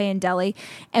cafe and deli.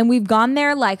 And we've gone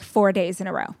there like 4 days in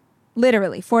a row.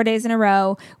 Literally 4 days in a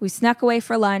row. We snuck away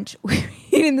for lunch. We're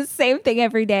eating the same thing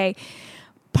every day.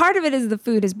 Part of it is the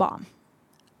food is bomb.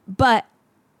 But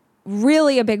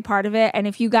really a big part of it, and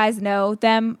if you guys know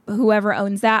them, whoever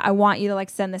owns that, I want you to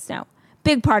send this note.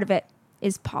 Big part of it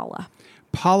is Paula.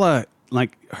 Paula,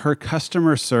 like, her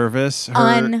customer service,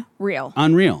 Unreal.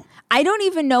 I don't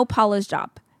even know Paula's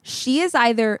job. She is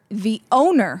either the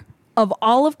owner of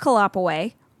all of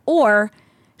Kalapaway, or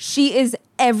she is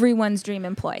everyone's dream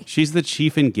employee. She's the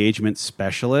chief engagement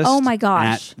specialist. Oh my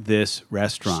gosh. At this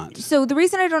restaurant. So the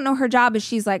reason I don't know her job is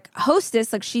she's like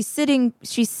hostess, like she's sitting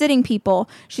people,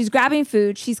 she's grabbing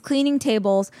food, she's cleaning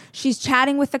tables, she's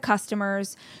chatting with the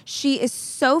customers. She is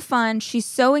so fun. She's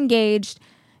so engaged.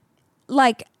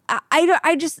 Like,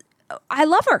 I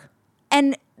love her.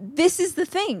 And this is the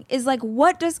thing, is like,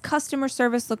 what does customer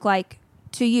service look like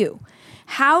to you?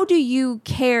 how do you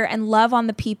care and love on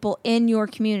the people in your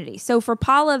community? So for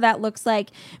Paula, that looks like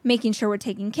making sure we're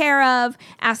taken care of,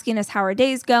 asking us how our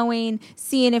day's going,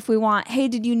 seeing if we want, hey,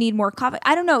 did you need more coffee?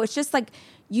 I don't know. It's just like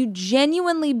you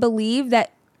genuinely believe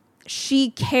that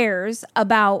she cares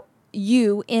about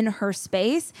you in her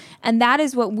space. And that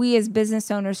is what we as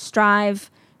business owners strive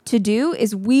to do,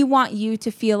 is we want you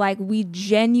to feel like we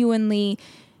genuinely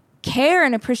care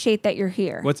and appreciate that you're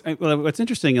here. What's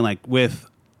interesting, like with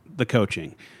the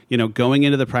coaching, going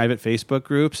into the private Facebook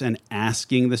groups and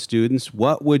asking the students,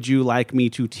 what would you like me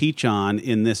to teach on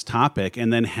in this topic?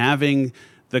 And then having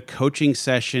the coaching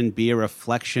session be a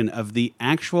reflection of the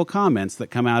actual comments that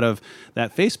come out of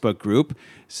that Facebook group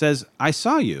says, I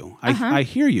saw you. I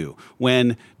hear you.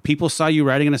 When people saw you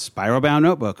writing in a spiral bound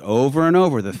notebook over and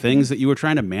over, the things that you were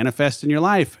trying to manifest in your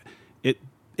life, it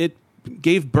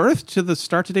gave birth to the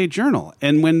Start Today journal.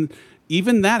 And when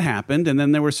even that happened, and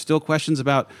then there were still questions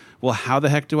about, well, how the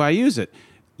heck do I use it?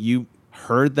 You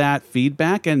heard that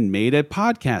feedback and made a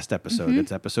podcast episode. It's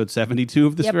episode 72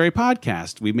 of this very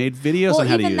podcast. We made videos on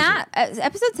how to use it.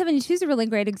 Episode 72 is a really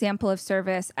great example of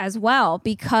service as well,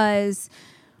 because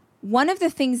one of the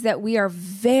things that we are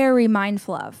very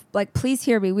mindful of, like, please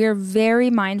hear me, we are very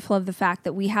mindful of the fact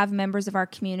that we have members of our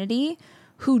community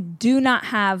who do not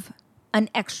have an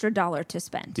extra dollar to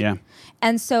spend. Yeah.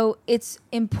 And so it's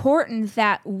important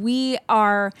that we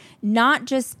are not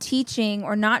just teaching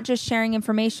or not just sharing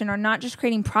information or not just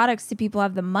creating products to people who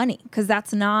have the money, because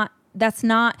that's not,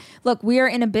 look, we are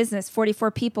in a business,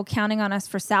 44 people counting on us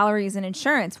for salaries and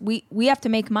insurance. We have to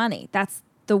make money. That's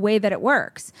the way that it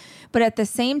works. But at the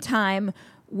same time,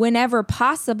 whenever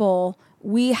possible,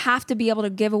 we have to be able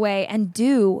to give away and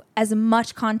do as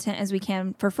much content as we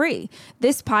can for free.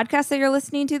 This podcast that you're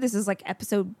listening to, this is like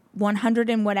episode 100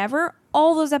 and whatever.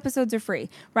 All those episodes are free.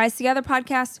 Rise Together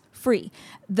podcast, free.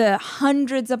 The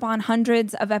hundreds upon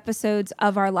hundreds of episodes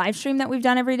of our live stream that we've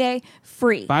done every day,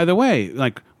 free. By the way,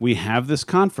 like, we have this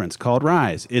conference called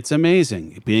Rise. It's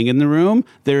amazing. Being in the room,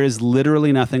 there is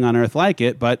literally nothing on earth like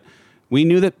it, but we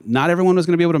knew that not everyone was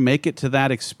going to be able to make it to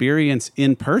that experience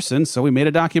in person, so we made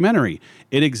a documentary.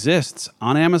 It exists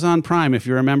on Amazon Prime, if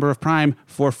you're a member of Prime,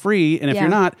 for free, and if you're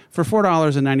not, for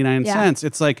 $4.99. Yeah.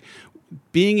 It's like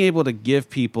being able to give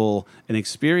people an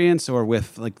experience, or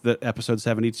with like the episode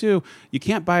 72, you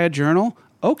can't buy a journal.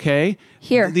 Okay.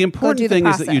 Here, the important thing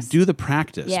is that you do the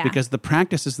practice, because the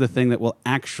practice is the thing that will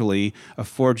actually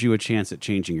afford you a chance at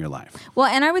changing your life. Well,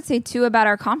 and I would say too about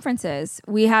our conferences,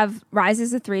 we have Rise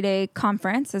is a 3-day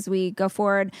conference as we go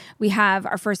forward. We have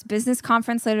our first business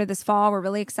conference later this fall. We're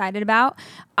really excited about.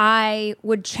 I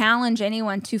would challenge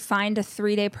anyone to find a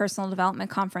 3-day personal development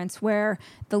conference where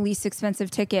the least expensive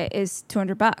ticket is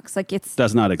 $200. Like, it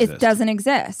doesn't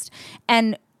exist.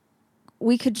 And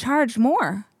we could charge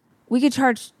more. We could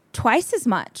charge twice as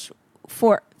much,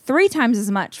 for 3 times as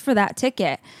much for that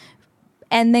ticket,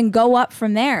 and then go up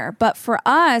from there. But for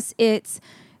us, it's,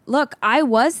 look, I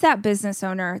was that business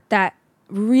owner that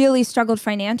really struggled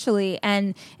financially,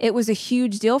 and it was a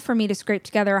huge deal for me to scrape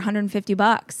together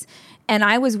 $150. And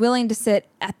I was willing to sit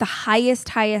at the highest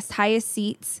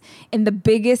seats in the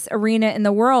biggest arena in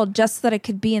the world just so that I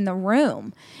could be in the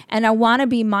room. And I want to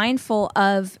be mindful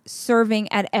of serving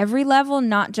at every level,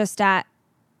 not just at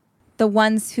the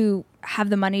ones who have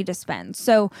the money to spend.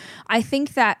 So I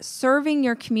think that serving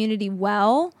your community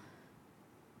well,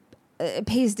 it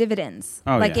pays dividends.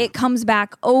 It comes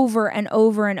back over and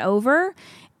over and over.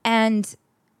 And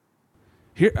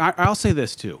here, I'll say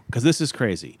this too, because this is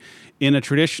crazy. In a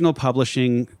traditional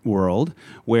publishing world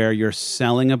where you're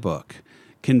selling a book,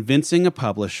 convincing a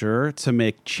publisher to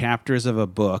make chapters of a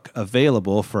book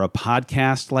available for a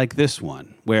podcast like this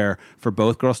one, where for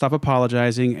both Girl Stop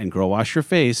Apologizing and Girl Wash Your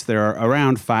Face, there are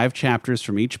around 5 chapters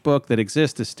from each book that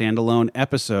exist as standalone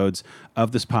episodes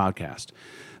of this podcast.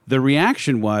 The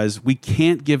reaction was, we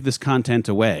can't give this content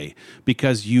away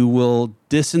because you will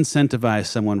disincentivize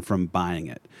someone from buying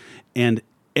it. And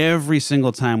every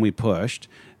single time we pushed,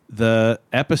 the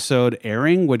episode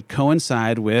airing would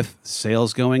coincide with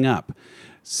sales going up.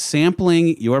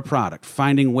 Sampling your product,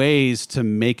 finding ways to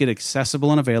make it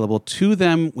accessible and available to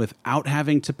them without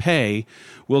having to pay,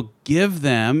 will give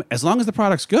them, as long as the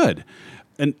product's good,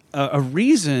 a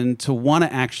reason to want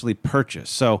to actually purchase.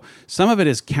 So some of it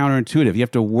is counterintuitive. You have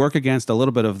to work against a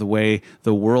little bit of the way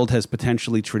the world has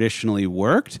potentially traditionally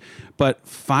worked, but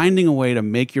finding a way to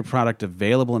make your product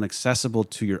available and accessible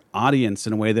to your audience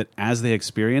in a way that, as they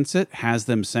experience it, has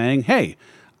them saying, hey,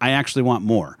 I actually want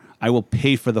more. I will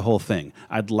pay for the whole thing.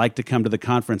 I'd like to come to the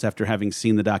conference after having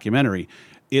seen the documentary.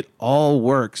 It all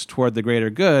works toward the greater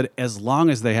good as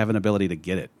long as they have an ability to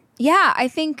get it. Yeah, I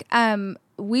think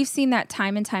we've seen that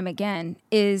time and time again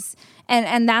is,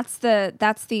 and that's the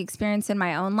experience in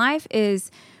my own life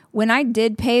is when I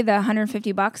did pay the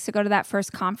 $150 to go to that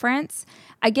first conference,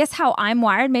 I guess how I'm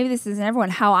wired, maybe this isn't everyone,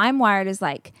 how I'm wired is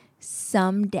like,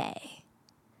 someday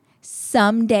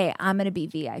I'm going to be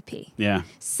VIP. Yeah.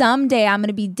 Someday I'm going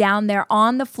to be down there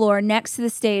on the floor next to the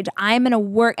stage. I'm going to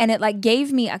work. And it like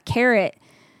gave me a carrot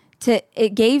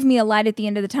it gave me a light at the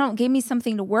end of the tunnel. It gave me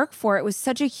something to work for. It was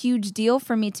such a huge deal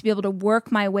for me to be able to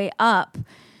work my way up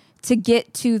to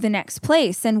get to the next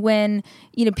place. And when,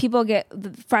 people get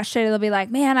frustrated, they'll be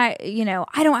like, man, I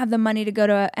don't have the money to go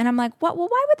to and I'm like, what? Well,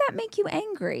 why would that make you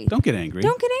angry? Don't get angry.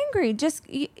 Don't get angry. Just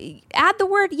add the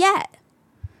word yet.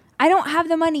 I don't have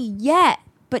the money yet,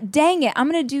 but dang it,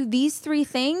 I'm going to do these 3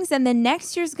 things and then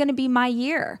next year's going to be my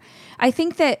year. I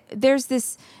think that there's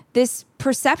this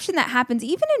perception that happens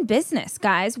even in business,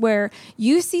 guys, where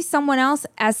you see someone else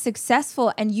as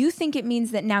successful and you think it means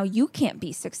that now you can't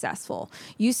be successful.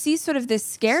 You see sort of this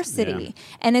scarcity. Yeah.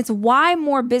 And it's why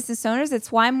more business owners,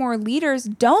 it's why more leaders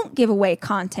don't give away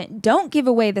content, don't give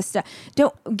away the stuff.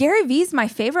 Gary Vee is my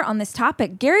favorite on this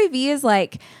topic. Gary Vee is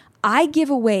like, I give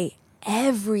away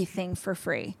everything for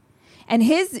free. And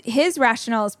his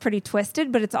rationale is pretty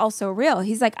twisted, but it's also real.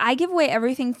 He's like, I give away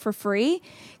everything for free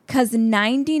because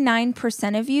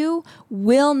 99% of you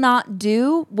will not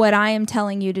do what I am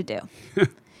telling you to do.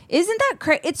 Isn't that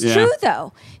crazy? It's true,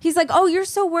 though. He's like, oh, you're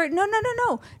so worried. No.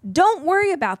 Don't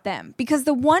worry about them because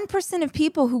the 1% of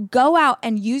people who go out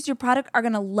and use your product are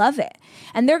going to love it.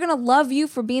 And they're going to love you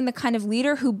for being the kind of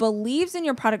leader who believes in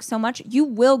your product so much, you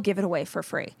will give it away for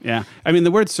free. Yeah. I mean,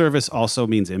 the word service also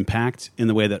means impact in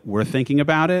the way that we're thinking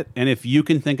about it. And if you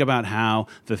can think about how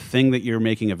the thing that you're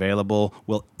making available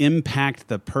will impact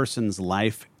the person's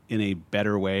life in a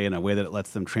better way, in a way that it lets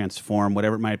them transform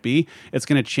whatever it might be, it's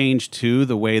going to change too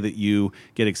the way that you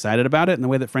get excited about it and the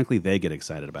way that, frankly, they get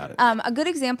excited about it. A good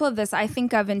example of this I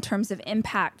think of in terms of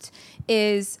impact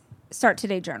is Start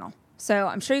Today Journal. So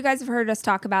I'm sure you guys have heard us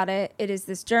talk about it. It is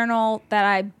this journal that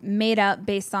I made up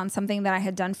based on something that I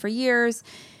had done for years.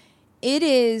 It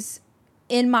is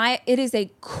a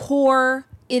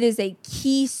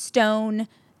keystone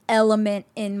element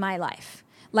in my life.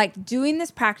 Like doing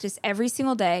this practice every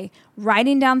single day,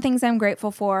 writing down things I'm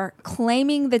grateful for,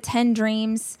 claiming the 10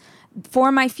 dreams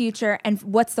for my future, and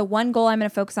what's the one goal I'm going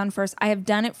to focus on first. I have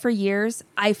done it for years.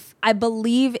 I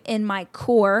believe in my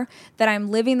core that I'm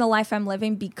living the life I'm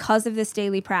living because of this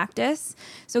daily practice.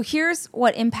 So here's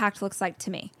what impact looks like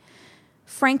to me.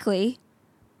 Frankly,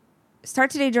 Start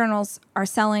Today journals are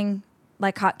selling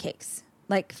like hotcakes.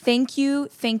 Like, thank you,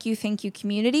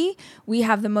 community. We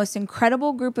have the most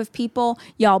incredible group of people.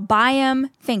 Y'all buy them.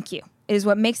 Thank you. It is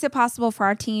what makes it possible for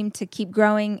our team to keep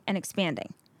growing and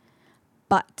expanding.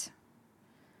 But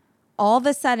all of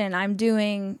a sudden, I'm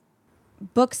doing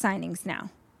book signings now.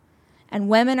 And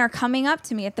women are coming up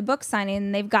to me at the book signing,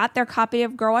 and they've got their copy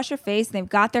of Girl Wash Your Face, and they've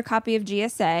got their copy of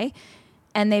GSA,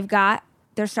 and they've got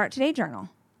their Start Today journal.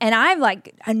 And I'm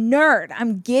like a nerd.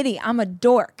 I'm giddy. I'm a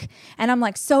dork. And I'm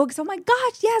like, oh my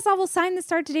gosh, yes, I will sign the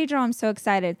Start Today journal. I'm so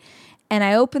excited. And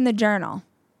I open the journal.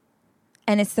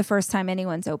 And it's the first time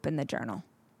anyone's opened the journal.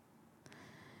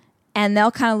 And they'll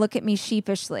kind of look at me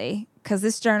sheepishly because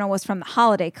this journal was from the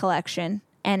holiday collection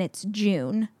and it's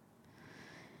June.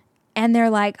 And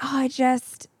they're like, oh, I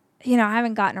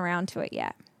haven't gotten around to it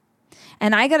yet.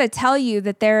 And I got to tell you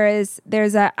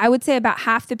that I would say about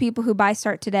half the people who buy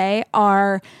Start Today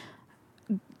are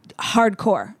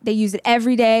hardcore. They use it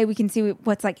every day. We can see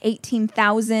what's like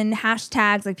 18,000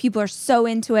 hashtags. Like people are so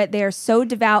into it. They are so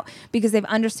devout because they've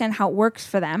understand how it works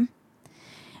for them.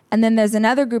 And then there's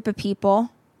another group of people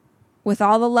with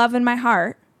all the love in my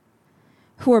heart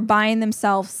who are buying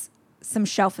themselves some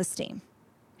shelf-esteem.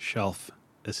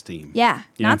 Shelf-esteem. Yeah.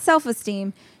 Not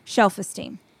self-esteem,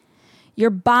 shelf-esteem. You're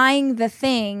buying the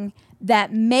thing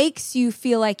that makes you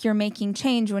feel like you're making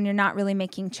change when you're not really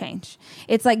making change.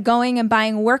 It's like going and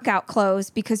buying workout clothes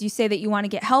because you say that you want to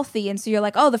get healthy. And so you're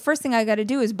like, oh, the first thing I got to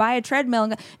do is buy a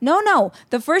treadmill. No.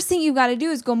 The first thing you've got to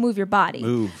do is go move your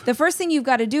body. The first thing you've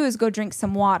got to do is go drink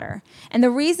some water. And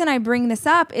the reason I bring this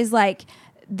up is like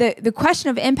the question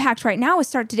of impact right now with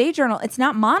Start Today Journal. It's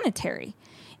not monetary.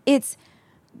 It's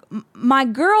my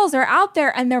girls are out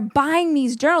there and they're buying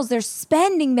these journals. They're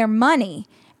spending their money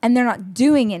and they're not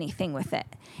doing anything with it.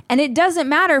 And it doesn't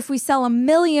matter if we sell 1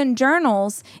 million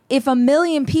journals. If 1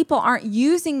 million people aren't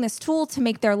using this tool to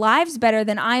make their lives better,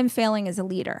 then I'm failing as a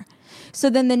leader. So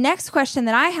then the next question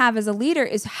that I have as a leader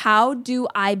is, how do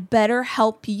I better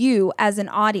help you as an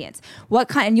audience?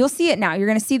 And you'll see it now. You're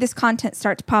going to see this content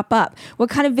start to pop up. What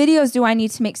kind of videos do I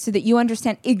need to make so that you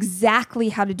understand exactly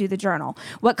how to do the journal?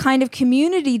 What kind of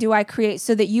community do I create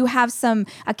so that you have some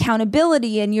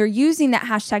accountability and you're using that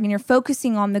hashtag and you're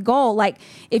focusing on the goal? Like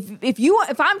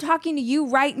if I'm talking to you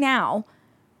right now,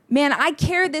 man, I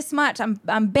care this much.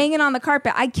 I'm banging on the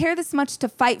carpet. I care this much to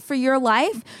fight for your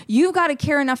life. You've got to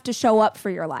care enough to show up for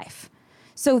your life.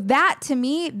 So that, to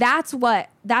me, that's what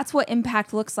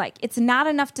impact looks like. It's not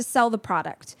enough to sell the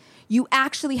product. You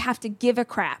actually have to give a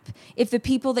crap if the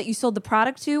people that you sold the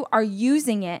product to are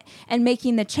using it and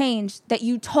making the change that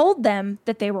you told them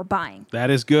that they were buying. That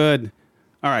is good.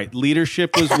 All right,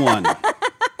 leadership was one.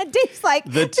 Dave's like,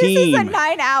 this is a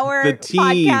 9-hour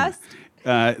podcast.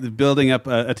 Building up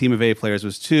a team of A players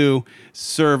was 2.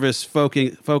 Service,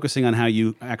 focusing on how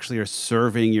you actually are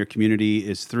serving your community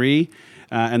is 3.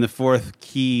 And the 4th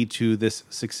key to this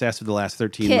success of the last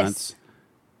 13 months.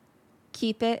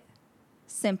 Keep it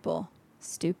simple,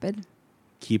 stupid.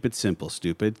 Keep it simple,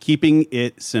 stupid. Keeping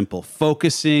it simple.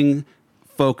 Focusing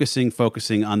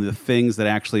on the things that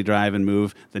actually drive and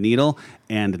move the needle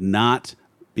and not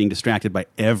being distracted by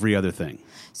every other thing.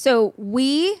 So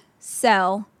we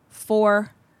sell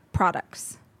 4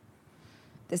 products.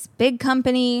 This big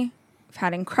company, we've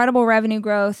had incredible revenue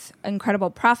growth, incredible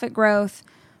profit growth.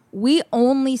 We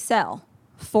only sell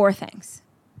 4 things: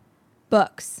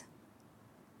 books,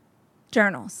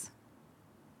 journals,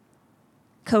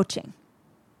 coaching,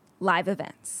 live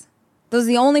events. Those are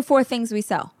the only 4 things we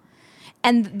sell.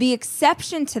 And the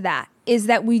exception to that is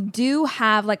that we do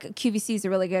have, like, QVC is a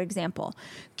really good example.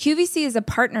 QVC is a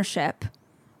partnership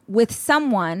with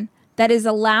someone that is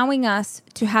allowing us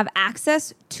to have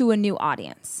access to a new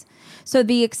audience. So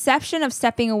the exception of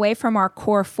stepping away from our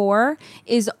core 4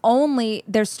 is only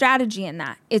their strategy in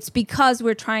that. It's because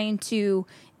we're trying to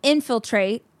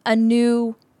infiltrate a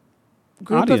new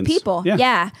group audience. Of people.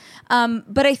 Yeah.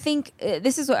 But I think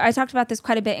this is what I talked about this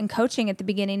quite a bit in coaching at the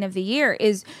beginning of the year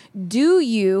is, do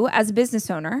you, as a business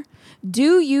owner,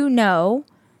 do you know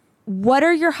what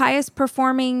are your highest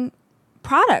performing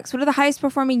products? What are the highest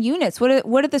performing units? What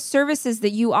are the services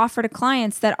that you offer to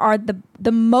clients that are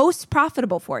the most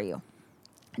profitable for you?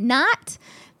 Not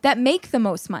that make the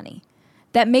most money,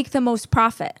 that make the most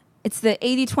profit. It's the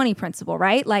 80-20 principle,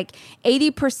 right? Like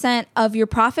 80% of your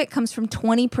profit comes from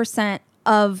 20%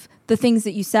 of the things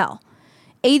that you sell.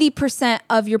 80%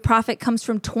 of your profit comes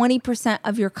from 20%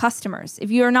 of your customers.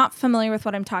 If you are not familiar with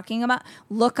what I'm talking about,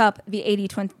 look up the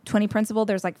 80-20 principle.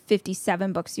 There's like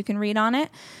 57 books you can read on it.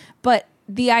 But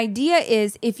the idea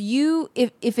is if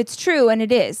it's true, and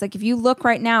it is, like if you look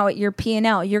right now at your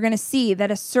P&L, you're going to see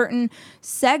that a certain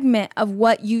segment of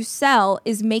what you sell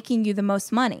is making you the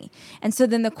most money. And so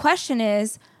then the question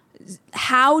is,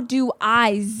 how do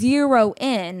I zero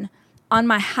in on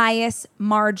my highest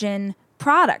margin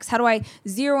products? How do I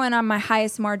zero in on my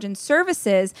highest margin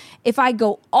services? If I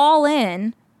go all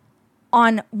in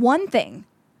on one thing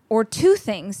or 2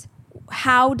 things,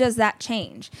 how does that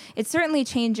change? It certainly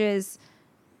changes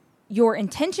your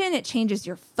intention. It changes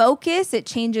your focus. It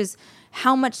changes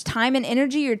how much time and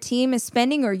energy your team is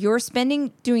spending or you're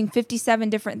spending doing 57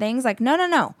 different things. Like,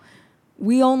 no.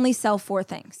 We only sell 4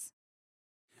 things.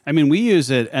 I mean, we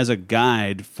use it as a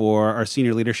guide for our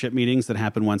senior leadership meetings that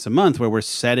happen once a month, where we're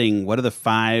setting what are the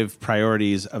 5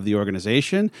 priorities of the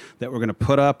organization that we're going to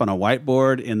put up on a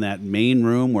whiteboard in that main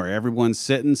room where everyone's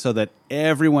sitting so that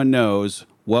everyone knows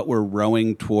what we're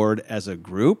rowing toward as a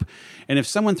group. And if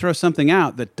someone throws something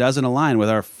out that doesn't align with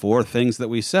our 4 things that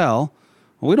we sell,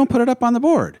 well, we don't put it up on the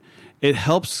board. It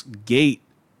helps gate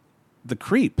the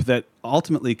creep that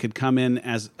ultimately could come in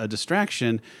as a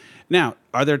distraction. Now,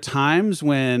 are there times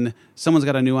when someone's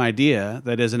got a new idea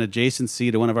that is an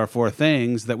adjacency to one of our 4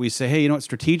 things that we say, hey, you know what,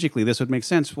 strategically, this would make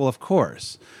sense? Well, of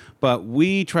course. But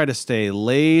we try to stay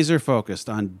laser focused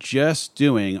on just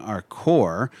doing our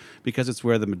core because it's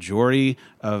where the majority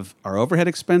of our overhead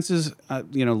expenses,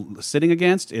 sitting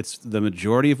against. It's the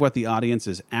majority of what the audience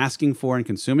is asking for and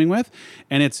consuming with.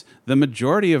 And it's the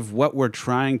majority of what we're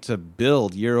trying to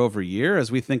build year over year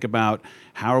as we think about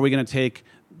how are we going to take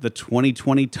the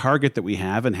 2020 target that we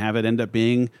have and have it end up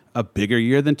being a bigger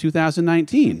year than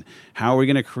 2019? How are we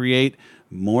going to create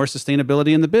more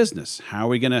sustainability in the business? How are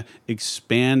we going to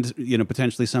expand,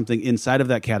 potentially something inside of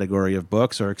that category of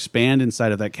books or expand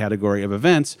inside of that category of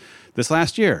events? This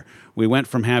last year, we went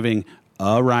from having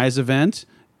a Rise event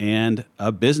and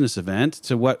a business event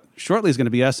to what shortly is going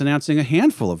to be us announcing a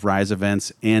handful of Rise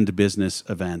events and business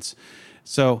events.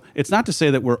 So it's not to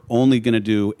say that we're only going to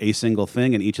do a single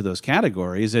thing in each of those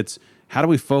categories. It's how do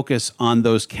we focus on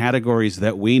those categories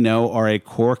that we know are a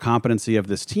core competency of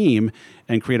this team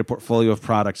and create a portfolio of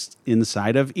products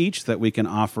inside of each that we can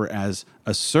offer as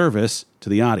a service to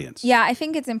the audience? Yeah, I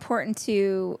think it's important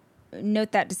to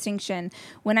note that distinction.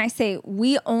 When I say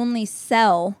we only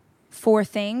sell 4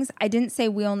 things, I didn't say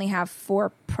we only have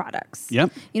 4 products.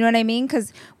 Yep. You know what I mean?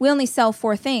 Because we only sell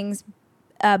 4 things,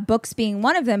 books being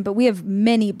one of them, but we have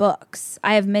many books.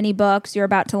 I have many books. You're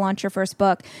about to launch your first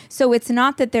book. So it's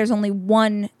not that there's only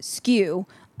one SKU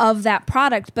of that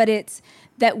product, but it's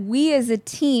that we as a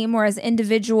team or as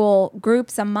individual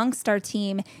groups amongst our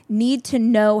team need to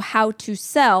know how to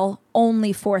sell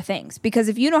only 4 things. Because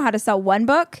if you know how to sell one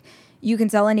book, you can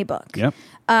sell any book. Yep.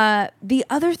 The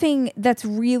other thing that's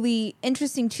really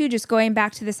interesting too, just going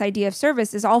back to this idea of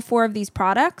service, is all 4 of these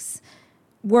products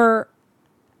were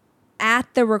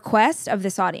at the request of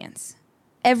this audience.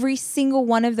 Every single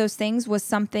one of those things was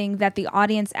something that the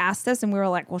audience asked us, and we were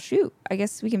like, well, shoot, I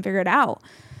guess we can figure it out.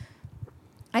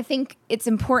 I think it's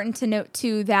important to note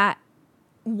too that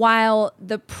while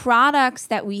the products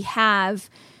that we have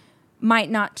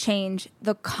might not change,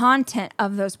 the content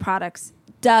of those products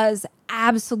does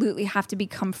absolutely have to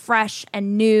become fresh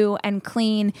and new and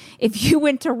clean. If you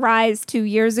went to Rise 2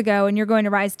 years ago and you're going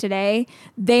to Rise today,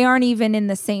 they aren't even in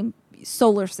the same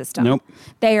solar system. Nope.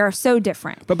 They are so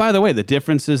different. But by the way, the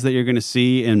differences that you're going to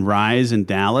see in Rise in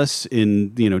Dallas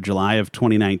in July of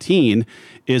 2019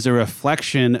 is a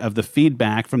reflection of the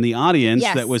feedback from the audience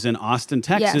that was in Austin,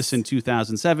 Texas in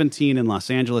 2017, in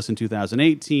Los Angeles in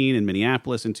 2018, in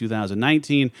Minneapolis in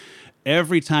 2019.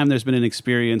 Every time there's been an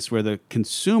experience where the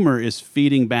consumer is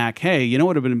feeding back, hey, you know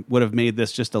what would have made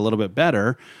this just a little bit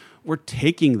better? You're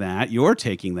taking that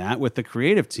with the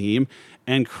creative team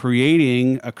and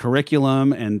creating a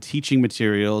curriculum and teaching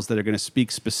materials that are going to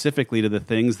speak specifically to the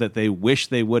things that they wish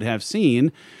they would have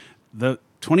seen. The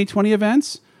 2020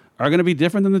 events are going to be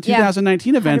different than the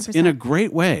 2019 events 100%. In a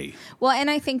great way. Well, and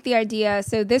I think the idea,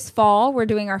 so this fall, we're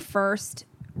doing our first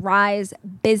Rise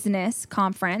Business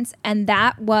Conference, and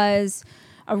that was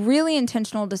a really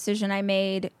intentional decision I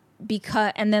made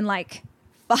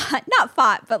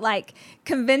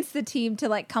convince the team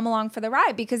to come along for the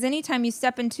ride, because anytime you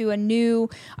step into a new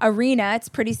arena, it's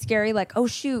pretty scary. Like, oh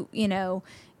shoot,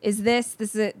 is this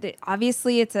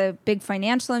obviously it's a big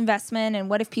financial investment, and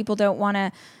what if people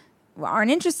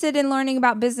aren't interested in learning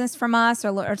about business from us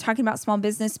or talking about small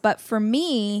business? But for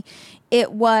me,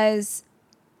 it was,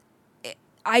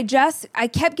 I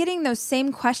kept getting those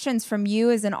same questions from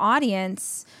you as an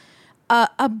audience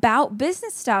about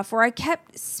business stuff, or I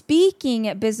kept speaking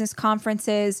at business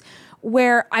conferences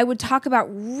where I would talk about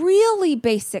really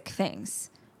basic things,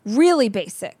 really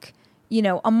basic,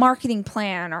 a marketing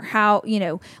plan, or how,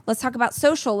 let's talk about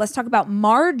social, let's talk about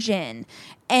margin.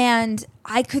 And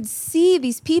I could see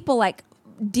these people like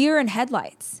deer in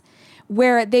headlights,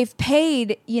 where they've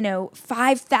paid,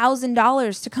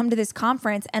 $5,000 to come to this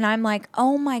conference. And I'm like,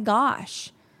 oh my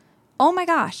gosh,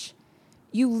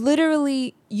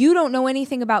 you don't know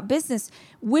anything about business,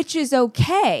 which is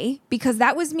okay, because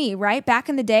that was me, right? Back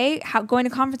in the day, going to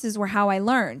conferences were how I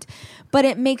learned. But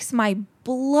it makes my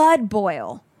blood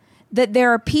boil that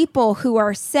there are people who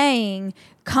are saying,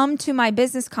 come to my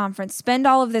business conference, spend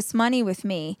all of this money with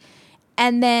me,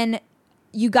 and then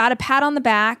you got a pat on the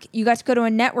back, you got to go to a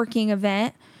networking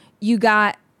event, you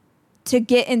got to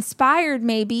get inspired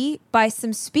maybe by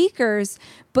some speakers,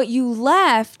 but you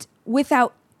left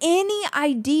without any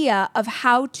idea of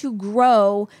how to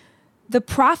grow the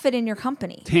profit in your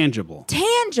company.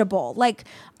 Tangible. Like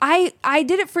I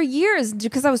did it for years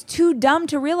because I was too dumb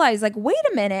to realize, like, wait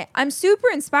a minute, I'm super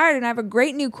inspired and I have a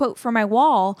great new quote for my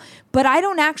wall, but I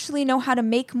don't actually know how to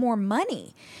make more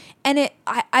money. And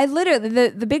I literally,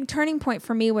 the big turning point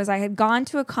for me was I had gone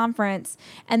to a conference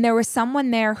and there was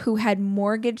someone there who had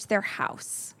mortgaged their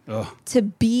house to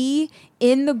be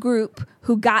in the group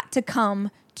who got to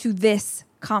come to this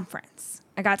conference.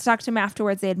 I got to talk to them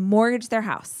afterwards. They had mortgaged their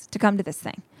house to come to this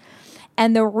thing.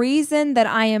 And the reason that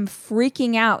I am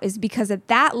freaking out is because at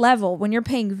that level, when you're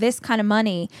paying this kind of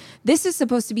money, this is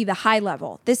supposed to be the high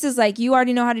level. This is like, you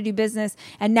already know how to do business,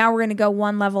 and now we're going to go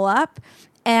one level up.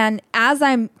 And as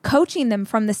I'm coaching them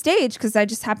from the stage, because I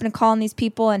just happen to call on these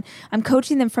people and I'm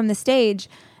coaching them from the stage,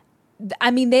 I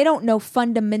mean, they don't know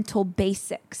fundamental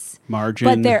basics. Margin,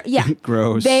 but they're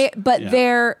gross.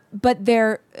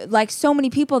 They're like so many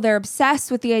people, they're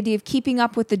obsessed with the idea of keeping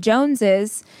up with the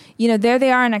Joneses. There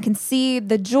they are, and I can see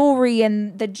the jewelry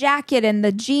and the jacket and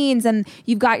the jeans, and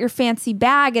you've got your fancy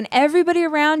bag, and everybody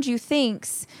around you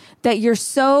thinks that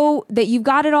that you've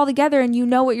got it all together and you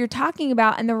know what you're talking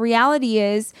about. And the reality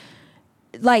is,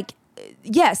 like,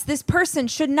 yes, this person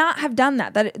should not have done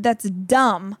that. That's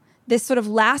dumb this sort of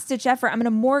last-ditch effort. I'm going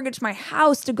to mortgage my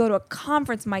house to go to a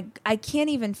conference I can't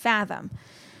even fathom.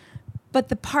 But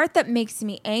the part that makes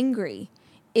me angry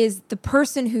is the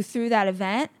person who threw that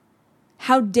event.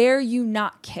 How dare you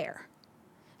not care?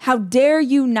 How dare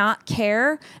you not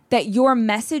care that your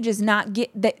message is not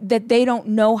that they don't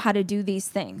know how to do these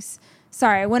things?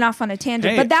 Sorry, I went off on a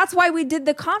tangent, but that's why we did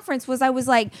the conference. I was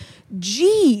like,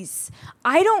 geez,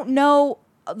 I don't know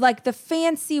like the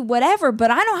fancy whatever,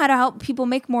 but I know how to help people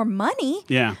make more money.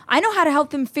 Yeah. I know how to help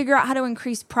them figure out how to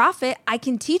increase profit. I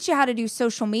can teach you how to do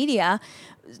social media.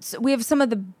 So we have some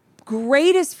of the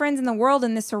greatest friends in the world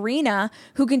in this arena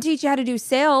who can teach you how to do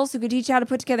sales, who can teach you how to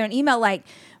put together an email. Like,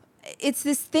 it's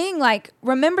this thing, like,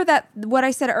 remember that what I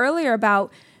said earlier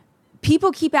about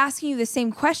people keep asking you the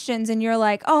same questions and you're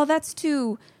like, oh, that's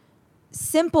too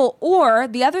simple. Or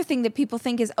the other thing that people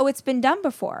think is, oh, it's been done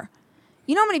before.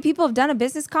 You know how many people have done a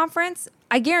business conference?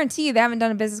 I guarantee you they haven't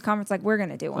done a business conference like we're going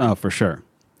to do one. Oh, for sure.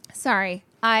 Sorry.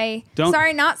 Don't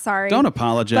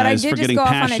apologize for getting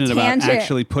passionate about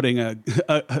actually putting a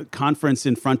conference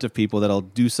in front of people that'll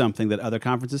do something that other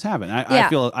conferences haven't.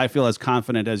 I feel as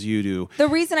confident as you do. The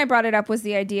reason I brought it up was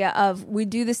the idea of we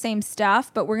do the same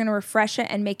stuff, but we're going to refresh it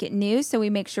and make it new so we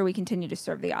make sure we continue to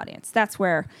serve the audience. That's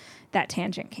where that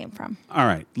tangent came from. All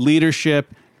right.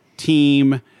 Leadership,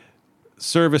 team,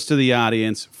 service to the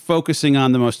audience, focusing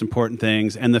on the most important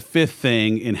things. And the fifth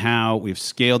thing in how we've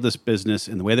scaled this business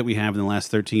in the way that we have in the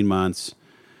last 13 months,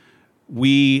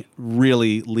 we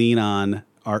really lean on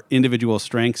our individual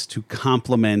strengths to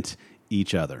complement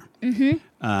each other.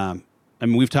 I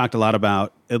mean, we've talked a lot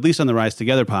about, at least on the Rise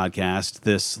Together podcast,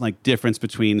 this like difference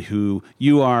between who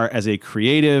you are as a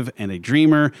creative and a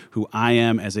dreamer, who I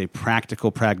am as a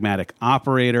practical, pragmatic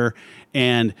operator.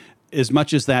 And as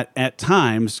much as that at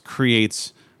times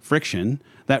creates friction,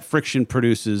 that friction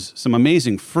produces some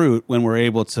amazing fruit when we're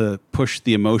able to push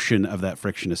the emotion of that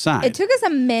friction aside. It took us a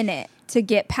minute to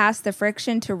get past the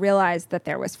friction to realize that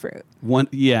there was fruit.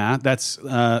 That's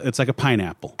it's like a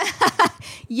pineapple.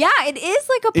 Yeah, it is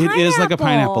like a pineapple. It is like a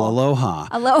pineapple. Aloha.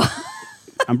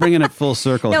 I'm bringing it full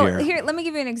circle here. Here, let me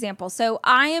give you an example. So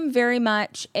I am very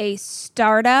much a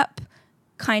startup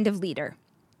kind of leader.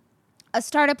 A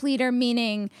startup leader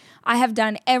meaning I have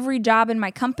done every job in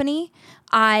my company.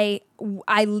 I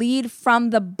lead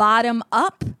from the bottom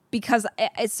up because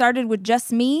it started with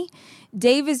just me.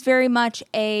 Dave is very much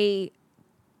a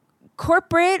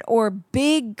corporate or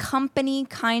big company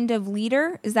kind of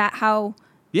leader. Is that how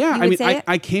you would say it?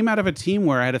 I came out of a team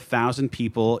where I had 1,000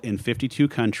 people in 52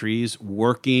 countries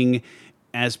working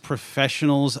as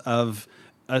professionals of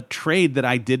a trade that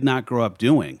I did not grow up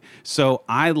doing. So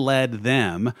I led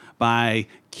them by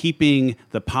keeping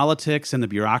the politics and the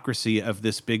bureaucracy of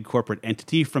this big corporate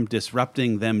entity from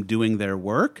disrupting them doing their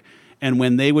work. And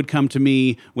when they would come to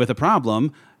me with a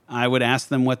problem, I would ask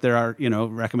them what their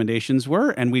recommendations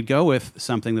were, and we'd go with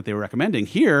something that they were recommending.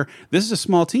 Here, this is a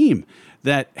small team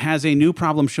that has a new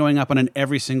problem showing up on an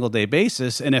every single day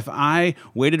basis. And if I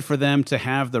waited for them to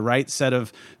have the right set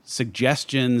of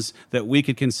suggestions that we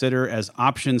could consider as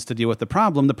options to deal with the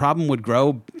problem would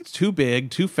grow too big,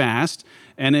 too fast,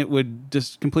 and it would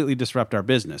just completely disrupt our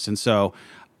business. And so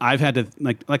I've had to,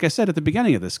 like I said at the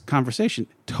beginning of this conversation,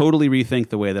 totally rethink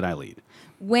the way that I lead.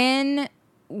 When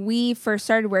we first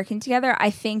started working together, I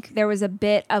think there was a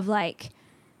bit of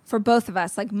for both of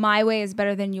us, my way is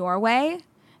better than your way.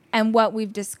 And what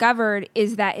we've discovered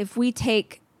is that if we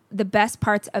take the best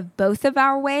parts of both of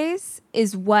our ways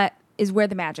is where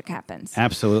the magic happens.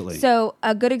 Absolutely. So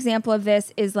a good example of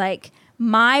this is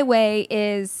my way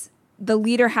is the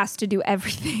leader has to do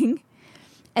everything.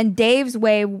 And Dave's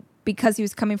way, because he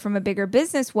was coming from a bigger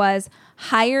business, was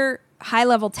hire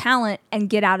high-level talent and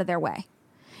get out of their way.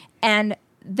 And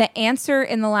the answer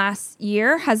in the last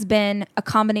year has been a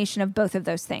combination of both of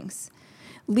those things.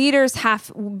 Leaders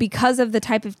have, because of the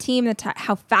type of team,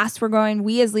 how fast we're growing,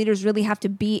 we as leaders really have to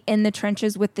be in the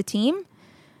trenches with the team,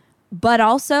 but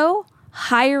also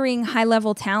hiring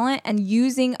high-level talent and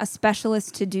using a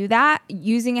specialist to do that,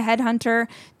 using a headhunter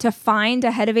to find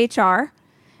a head of HR,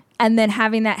 and then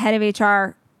having that head of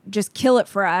HR just kill it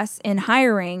for us in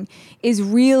hiring is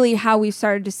really how we've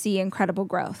started to see incredible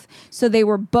growth. So they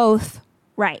were both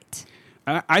right.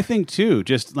 I think, too,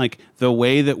 just the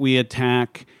way that we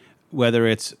attack, whether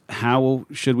it's how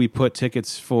should we put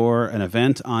tickets for an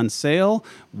event on sale,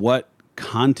 what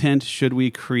content should we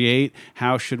create,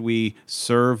 how should we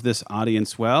serve this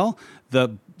audience well,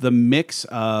 the mix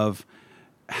of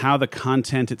how the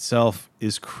content itself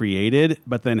is created,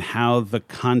 but then how the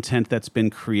content that's been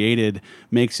created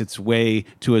makes its way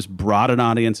to as broad an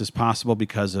audience as possible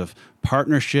because of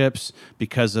partnerships,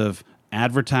 because of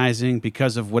advertising,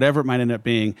 because of whatever it might end up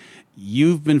being,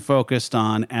 you've been focused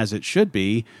on, as it should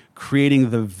be, creating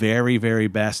the very, very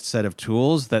best set of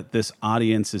tools that this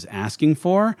audience is asking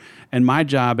for. And my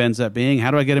job ends up being,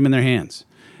 how do I get them in their hands?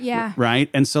 Yeah. Right?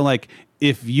 And so, like,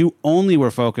 if you only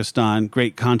were focused on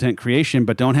great content creation,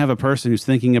 but don't have a person who's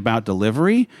thinking about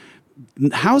delivery,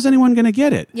 how's anyone going to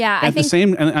get it? Yeah, I think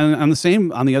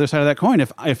on the other side of that coin,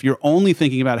 if you're only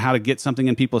thinking about how to get something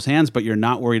in people's hands, but you're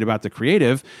not worried about the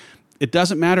creative, it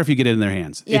doesn't matter if you get it in their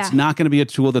hands. Yeah. It's not going to be a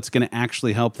tool that's going to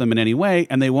actually help them in any way,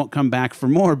 and they won't come back for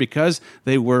more because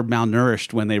they were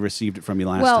malnourished when they received it from you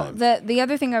last time. Well, the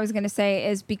other thing I was going to say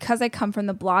is, because I come from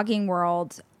the blogging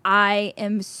world, I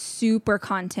am super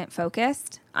content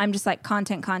focused. I'm just like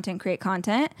content, create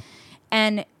content.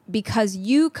 And because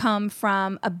you come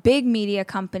from a big media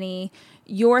company,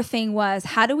 your thing was,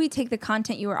 how do we take the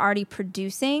content you were already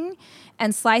producing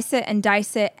and slice it and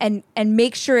dice it and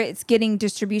make sure it's getting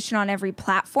distribution on every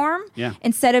platform? Yeah.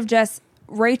 Instead of just,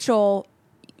 Rachel,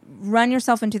 run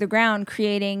yourself into the ground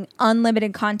creating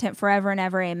unlimited content forever and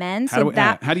ever, amen. How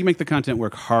do you make the content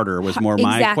work harder was more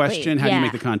my question. How do you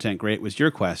make the content great was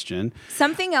your question.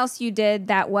 Something else you did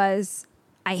that was,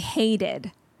 I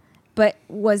hated, but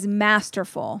was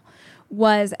masterful,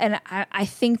 was, and I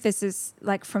think this is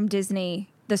like from Disney,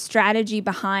 the strategy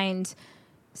behind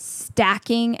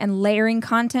stacking and layering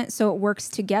content so it works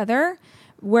together.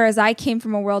 Whereas I came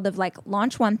from a world of like,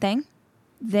 launch one thing,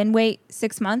 then wait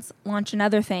 6 months, launch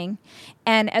another thing.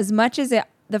 And as much as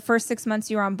the first 6 months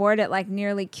you were on board, it like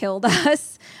nearly killed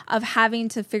us of having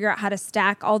to figure out how to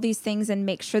stack all these things and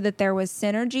make sure that there was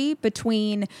synergy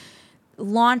between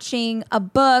launching a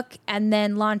book and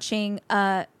then launching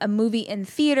a movie in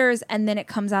theaters, and then it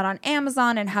comes out on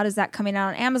Amazon, and how does that coming out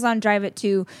on Amazon drive it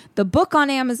to the book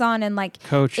on Amazon, and like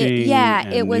coaching.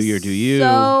 It was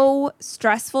so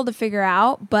stressful to figure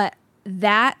out. But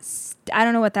that's, I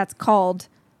don't know what that's called.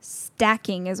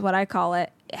 Stacking is what I call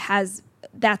it.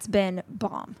 That's been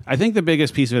bomb. I think the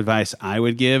biggest piece of advice I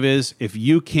would give is, if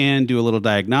you can do a little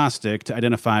diagnostic to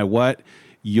identify what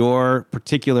your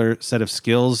particular set of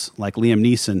skills, like Liam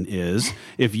Neeson is,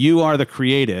 if you are the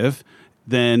creative,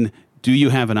 then do you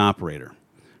have an operator,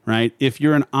 right? If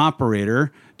you're an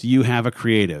operator, do you have a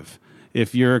creative?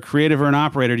 If you're a creative or an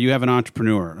operator, do you have an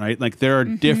entrepreneur, right? Like, there are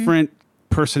different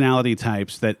personality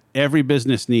types that every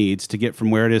business needs to get from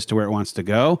where it is to where it wants to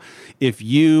go. If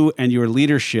you and your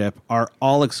leadership are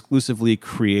all exclusively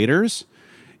creators,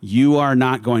 you are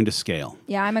not going to scale.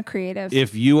 Yeah, I'm a creative.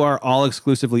 If you are all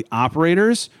exclusively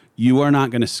operators, you are not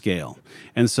going to scale.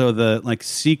 And so the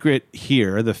secret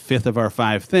here, the fifth of our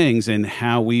 5 things, and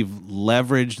how we've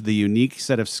leveraged the unique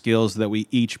set of skills that we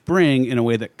each bring in a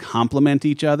way that complement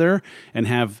each other and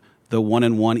have the 1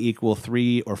 and 1 equal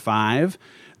 3 or 5,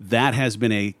 that has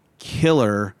been a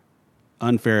killer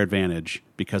unfair advantage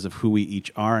because of who we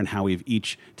each are and how we've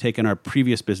each taken our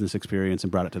previous business experience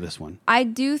and brought it to this one. I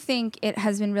do think it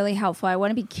has been really helpful. I want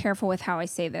to be careful with how I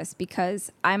say this,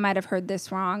 because I might have heard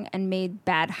this wrong and made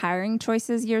bad hiring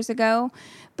choices years ago.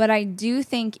 But I do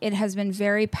think it has been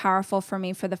very powerful for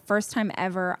me for the first time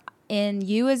ever in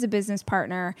you as a business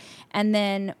partner, and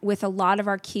then with a lot of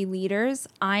our key leaders.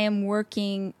 I am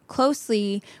working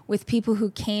closely with people who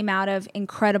came out of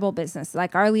incredible business.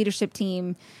 Like, our leadership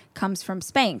team comes from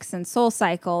Spanx and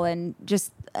SoulCycle and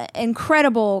just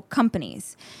incredible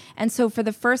companies. And so for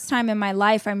the first time in my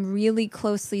life, I'm really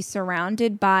closely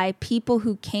surrounded by people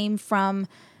who came from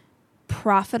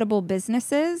profitable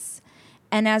businesses.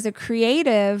 And as a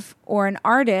creative or an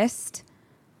artist,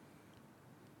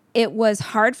 it was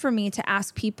hard for me to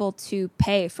ask people to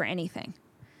pay for anything.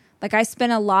 Like, I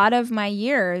spent a lot of my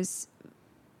years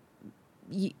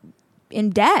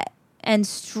in debt and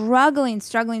struggling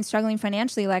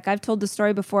financially. Like, I've told the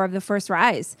story before of the first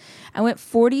rise. I went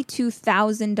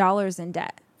 $42,000 in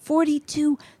debt.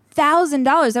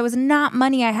 $42,000. That was not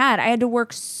money I had. I had to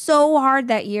work so hard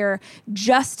that year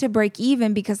just to break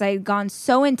even, because I had gone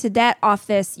so into debt off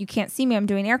this, you can't see me, I'm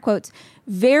doing air quotes,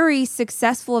 very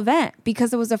successful event,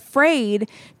 because I was afraid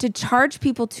to charge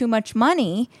people too much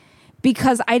money,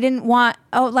 because I didn't want,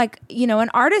 an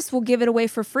artist will give it away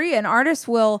for free. An artist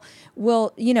will,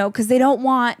 because they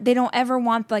don't ever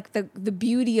want like the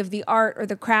beauty of the art or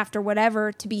the craft or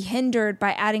whatever to be hindered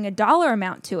by adding a dollar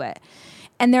amount to it.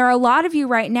 And there are a lot of you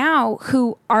right now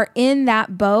who are in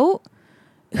that boat,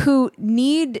 who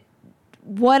need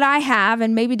what I have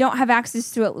and maybe don't have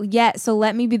access to it yet. So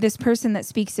let me be this person that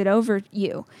speaks it over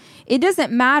you. It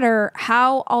doesn't matter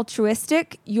how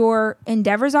altruistic your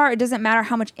endeavors are. It doesn't matter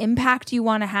how much impact you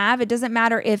want to have. It doesn't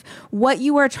matter if what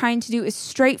you are trying to do is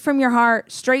straight from your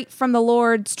heart, straight from the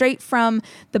Lord, straight from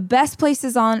the best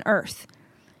places on earth.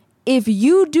 if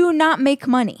you do not make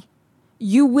money,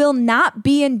 you will not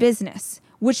be in business,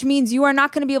 which means you are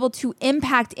not going to be able to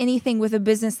impact anything with a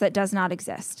business that does not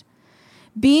exist.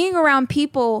 Being around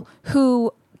people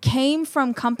who came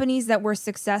from companies that were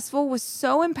successful was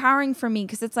so empowering for me,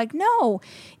 because it's like, no,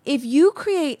 if you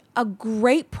create a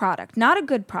great product, not a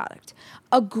good product,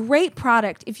 a great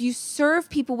product, if you serve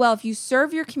people well, if you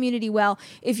serve your community well,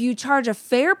 if you charge a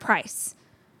fair price,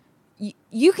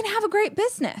 you can have a great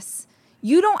business.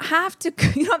 You don't have to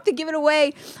give it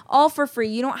away all for free.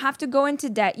 You don't have to go into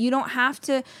debt. You don't have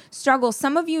to struggle.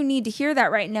 Some of you need to hear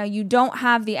that right now. You don't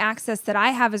have the access that I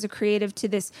have as a creative to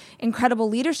this incredible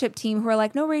leadership team who are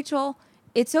like, no, Rachel,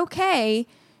 it's okay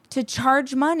to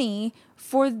charge money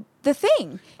for the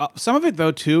thing. Some of it,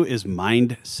 though, too, is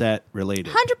mindset related.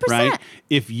 100%. Right?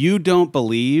 If you don't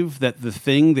believe that the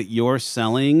thing that you're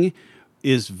selling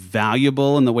is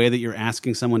valuable in the way that you're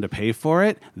asking someone to pay for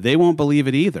it, they won't believe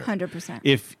it either. 100%.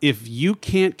 If you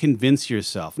can't convince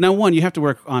yourself, now, one, you have to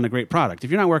work on a great product.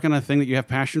 If you're not working on a thing that you have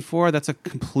passion for, that's a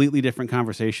completely different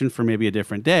conversation for maybe a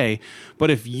different day. But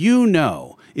if you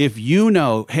know,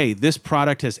 hey, this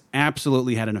product has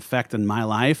absolutely had an effect on my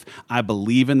life, I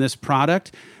believe in this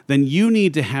product, then you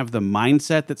need to have the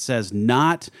mindset that says,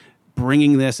 not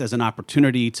bringing this as an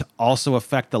opportunity to also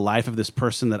affect the life of this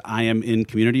person that I am in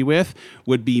community with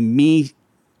would be me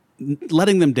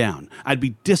letting them down. I'd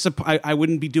be I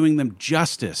wouldn't be doing them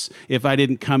justice if I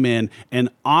didn't come in and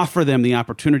offer them the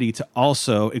opportunity to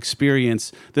also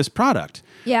experience this product.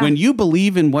 Yeah. When you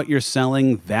believe in what you're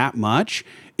selling that much,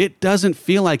 it doesn't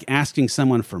feel like asking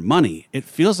someone for money. It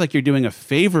feels like you're doing a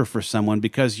favor for someone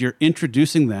because you're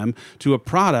introducing them to a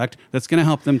product that's going to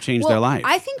help them change their life.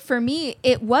 I think for me,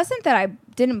 it wasn't that I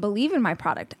didn't believe in my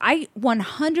product. I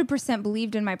 100%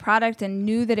 believed in my product and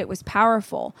knew that it was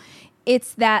powerful.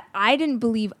 It's that I didn't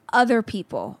believe other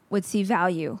people would see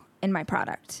value in my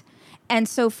product. And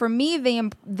so for me,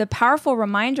 the powerful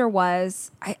reminder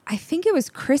was, I think it was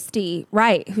Christy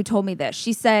Wright who told me this.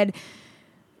 She said,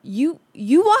 you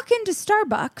walk into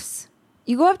Starbucks,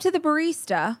 you go up to the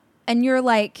barista, and you're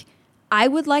like, I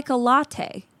would like a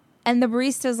latte. And the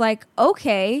barista's like,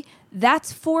 okay,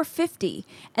 that's $4.50.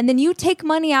 And then you take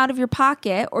money out of your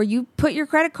pocket or you put your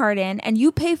credit card in and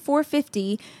you pay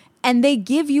 $4.50 and they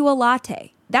give you a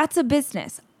latte. That's a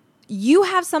business. You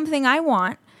have something I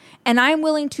want and I'm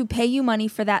willing to pay you money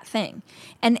for that thing.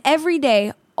 And every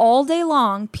day, all day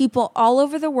long, people all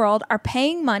over the world are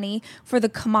paying money for the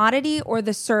commodity or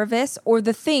the service or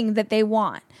the thing that they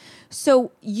want.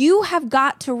 So you have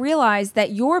got to realize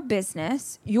that your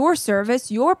business, your service,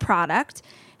 your product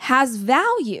has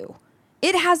value.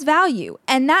 It has value.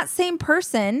 And that same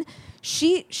person,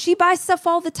 she buys stuff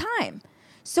all the time.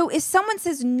 So if someone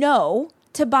says no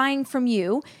to buying from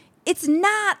you, it's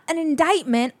not an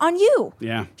indictment on you.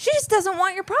 Yeah. She just doesn't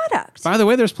want your product. By the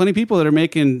way, there's plenty of people that are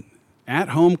making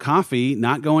at-home coffee,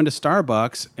 not going to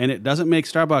Starbucks, and it doesn't make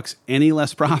Starbucks any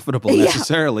less profitable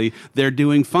necessarily. Yeah. They're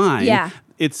doing fine. Yeah.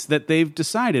 It's that they've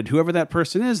decided, whoever that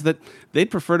person is, that they'd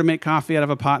prefer to make coffee out of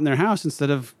a pot in their house instead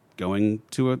of going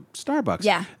to a Starbucks.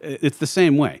 Yeah. It's the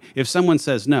same way. If someone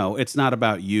says no, it's not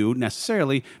about you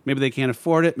necessarily. Maybe they can't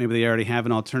afford it. Maybe they already have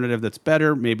an alternative that's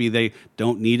better. Maybe they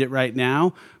don't need it right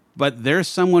now. But there's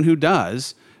someone who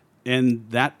does. And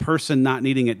that person not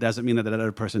needing it doesn't mean that that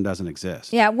other person doesn't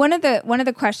exist. Yeah, one of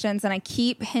the questions, and I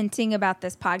keep hinting about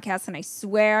this podcast, and I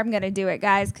swear I'm going to do it,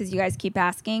 guys, because you guys keep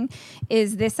asking,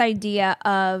 is this idea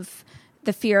of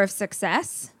the fear of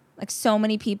success. Like, so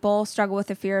many people struggle with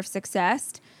the fear of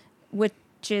success, which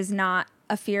is not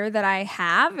a fear that I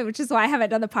have, which is why I haven't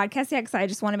done the podcast yet, because I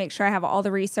just want to make sure I have all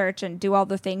the research and do all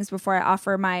the things before I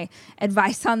offer my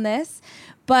advice on this.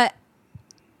 But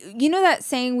you know that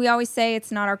saying we always say,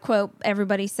 it's not our quote,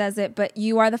 everybody says it, but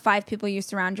you are the 5 people you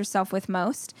surround yourself with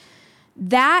most.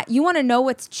 That, you want to know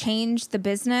what's changed the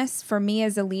business for me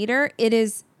as a leader, it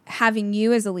is having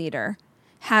you as a leader,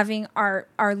 having our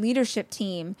leadership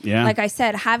team. Yeah. Like I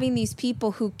said, having these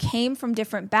people who came from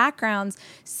different backgrounds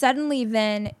suddenly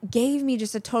then gave me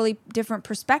just a totally different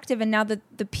perspective. And now the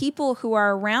people who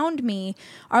are around me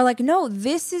are like, no,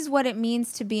 this is what it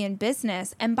means to be in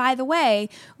business. And by the way,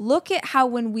 look at how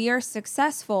when we are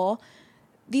successful,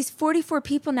 these 44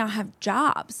 people now have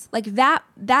jobs. Like that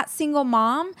single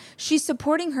mom, she's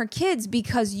supporting her kids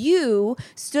because you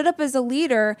stood up as a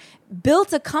leader,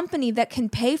 built a company that can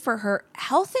pay for her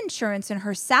health insurance and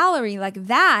her salary. Like,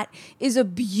 that is a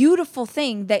beautiful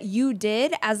thing that you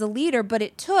did as a leader, but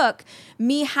it took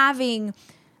me having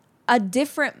a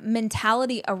different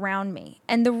mentality around me.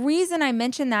 And the reason I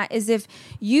mention that is if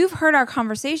you've heard our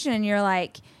conversation and you're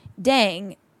like,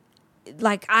 dang,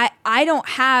 like I don't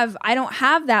have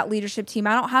that leadership team.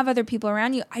 I don't have other people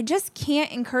around you. I just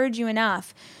can't encourage you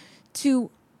enough to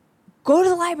go to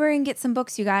the library and get some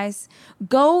books, you guys.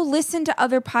 Go listen to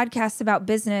other podcasts about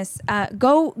business.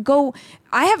 Go.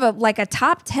 I have a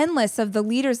top 10 list of the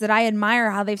leaders that I admire,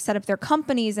 how they've set up their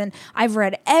companies. And I've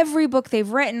read every book they've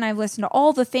written. I've listened to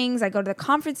all the things. I go to the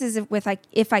conferences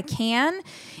if I can.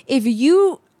 If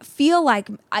you feel like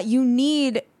you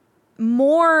need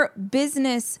more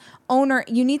business owner,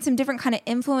 you need some different kind of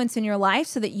influence in your life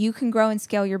so that you can grow and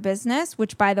scale your business,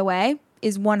 which, by the way,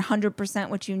 is 100%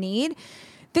 what you need,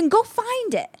 then go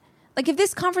find it. Like, if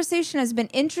this conversation has been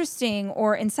interesting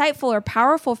or insightful or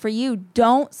powerful for you,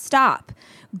 don't stop.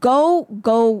 Go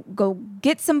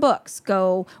get some books.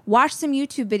 Go watch some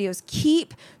YouTube videos.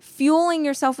 Keep fueling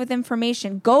yourself with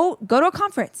information. Go to a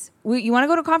conference. You want to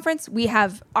go to a conference? We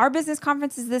have our business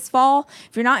conferences this fall.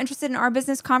 If you're not interested in our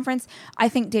business conference, I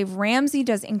think Dave Ramsey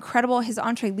does incredible. His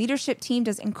Entree Leadership team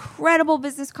does incredible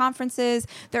business conferences.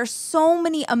 There are so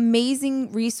many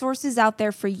amazing resources out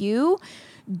there for you.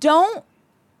 Don't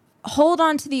hold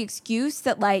on to the excuse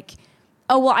that, like,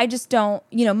 oh, well, I just don't,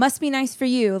 must be nice for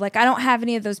you. Like, I don't have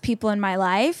any of those people in my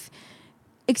life.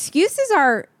 Excuses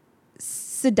are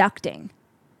seducting.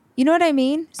 You know what I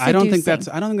mean? Seducing. I don't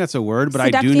think that's a word, but I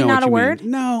do know what you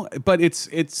mean. No, but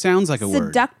it sounds like a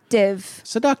word.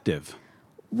 Seductive.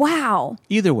 Wow.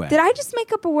 Either way. Did I just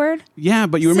make up a word? Yeah,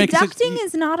 but you were making seducting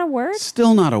is not a word.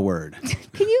 Still not a word.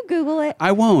 Can you Google it?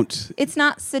 I won't. It's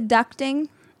not seducting.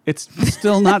 It's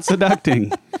still not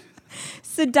seducting.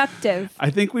 Seductive. I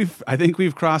think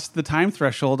we've crossed the time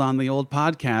threshold on the old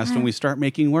podcast when we start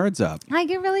making words up. I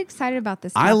get really excited about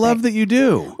this topic. I love that you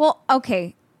do. Well,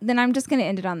 okay, then I'm just going to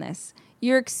end it on this.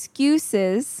 Your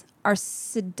excuses are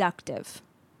seductive,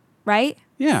 right?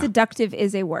 Yeah. Seductive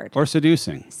is a word. Or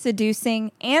seducing.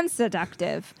 Seducing and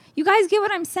seductive. You guys get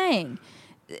what I'm saying?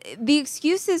 The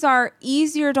excuses are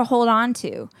easier to hold on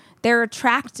to. They're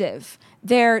attractive.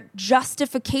 They're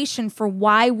justification for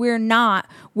why we're not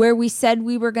where we said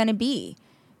we were going to be.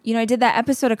 I did that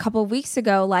episode a couple of weeks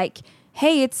ago, like,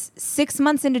 hey, it's 6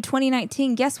 months into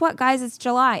 2019. Guess what, guys? It's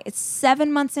July. It's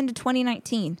 7 months into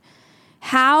 2019.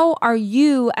 How are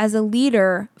you as a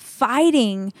leader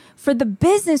fighting for the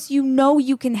business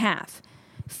you can have?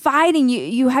 Fighting,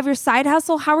 you have your side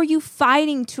hustle. How are you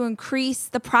fighting to increase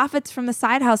the profits from the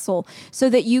side hustle so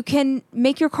that you can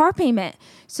make your car payment,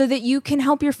 so that you can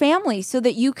help your family, so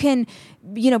that you can,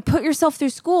 put yourself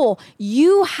through school?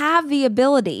 You have the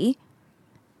ability.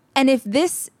 And if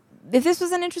this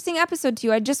was an interesting episode to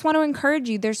you, I just want to encourage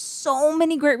you. There's so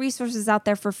many great resources out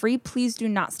there for free. Please do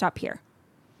not stop here.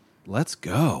 Let's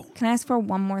go. Can I ask for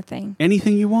one more thing?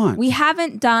 Anything you want. We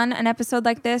haven't done an episode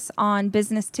like this on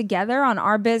business together, on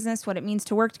our business, what it means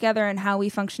to work together and how we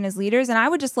function as leaders. And I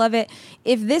would just love it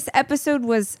if this episode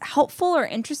was helpful or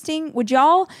interesting. Would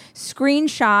y'all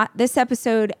screenshot this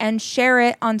episode and share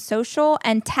it on social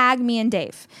and tag me and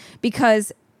Dave?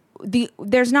 Because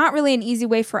there's not really an easy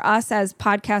way for us as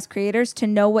podcast creators to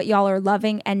know what y'all are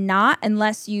loving and not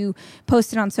unless you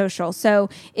post it on social.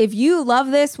 So if you love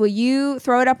this, will you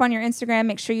throw it up on your Instagram?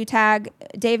 Make sure you tag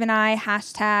Dave and I,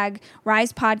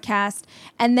 #Rise Podcast.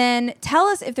 And then tell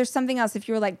us if there's something else. If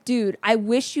you were like, dude, I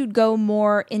wish you'd go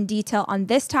more in detail on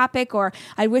this topic, or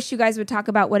I wish you guys would talk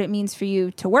about what it means for you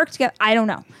to work together. I don't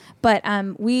know. But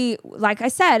like I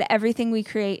said, everything we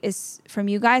create is from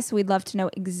you guys. So we'd love to know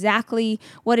exactly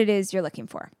what it is you're looking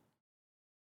for.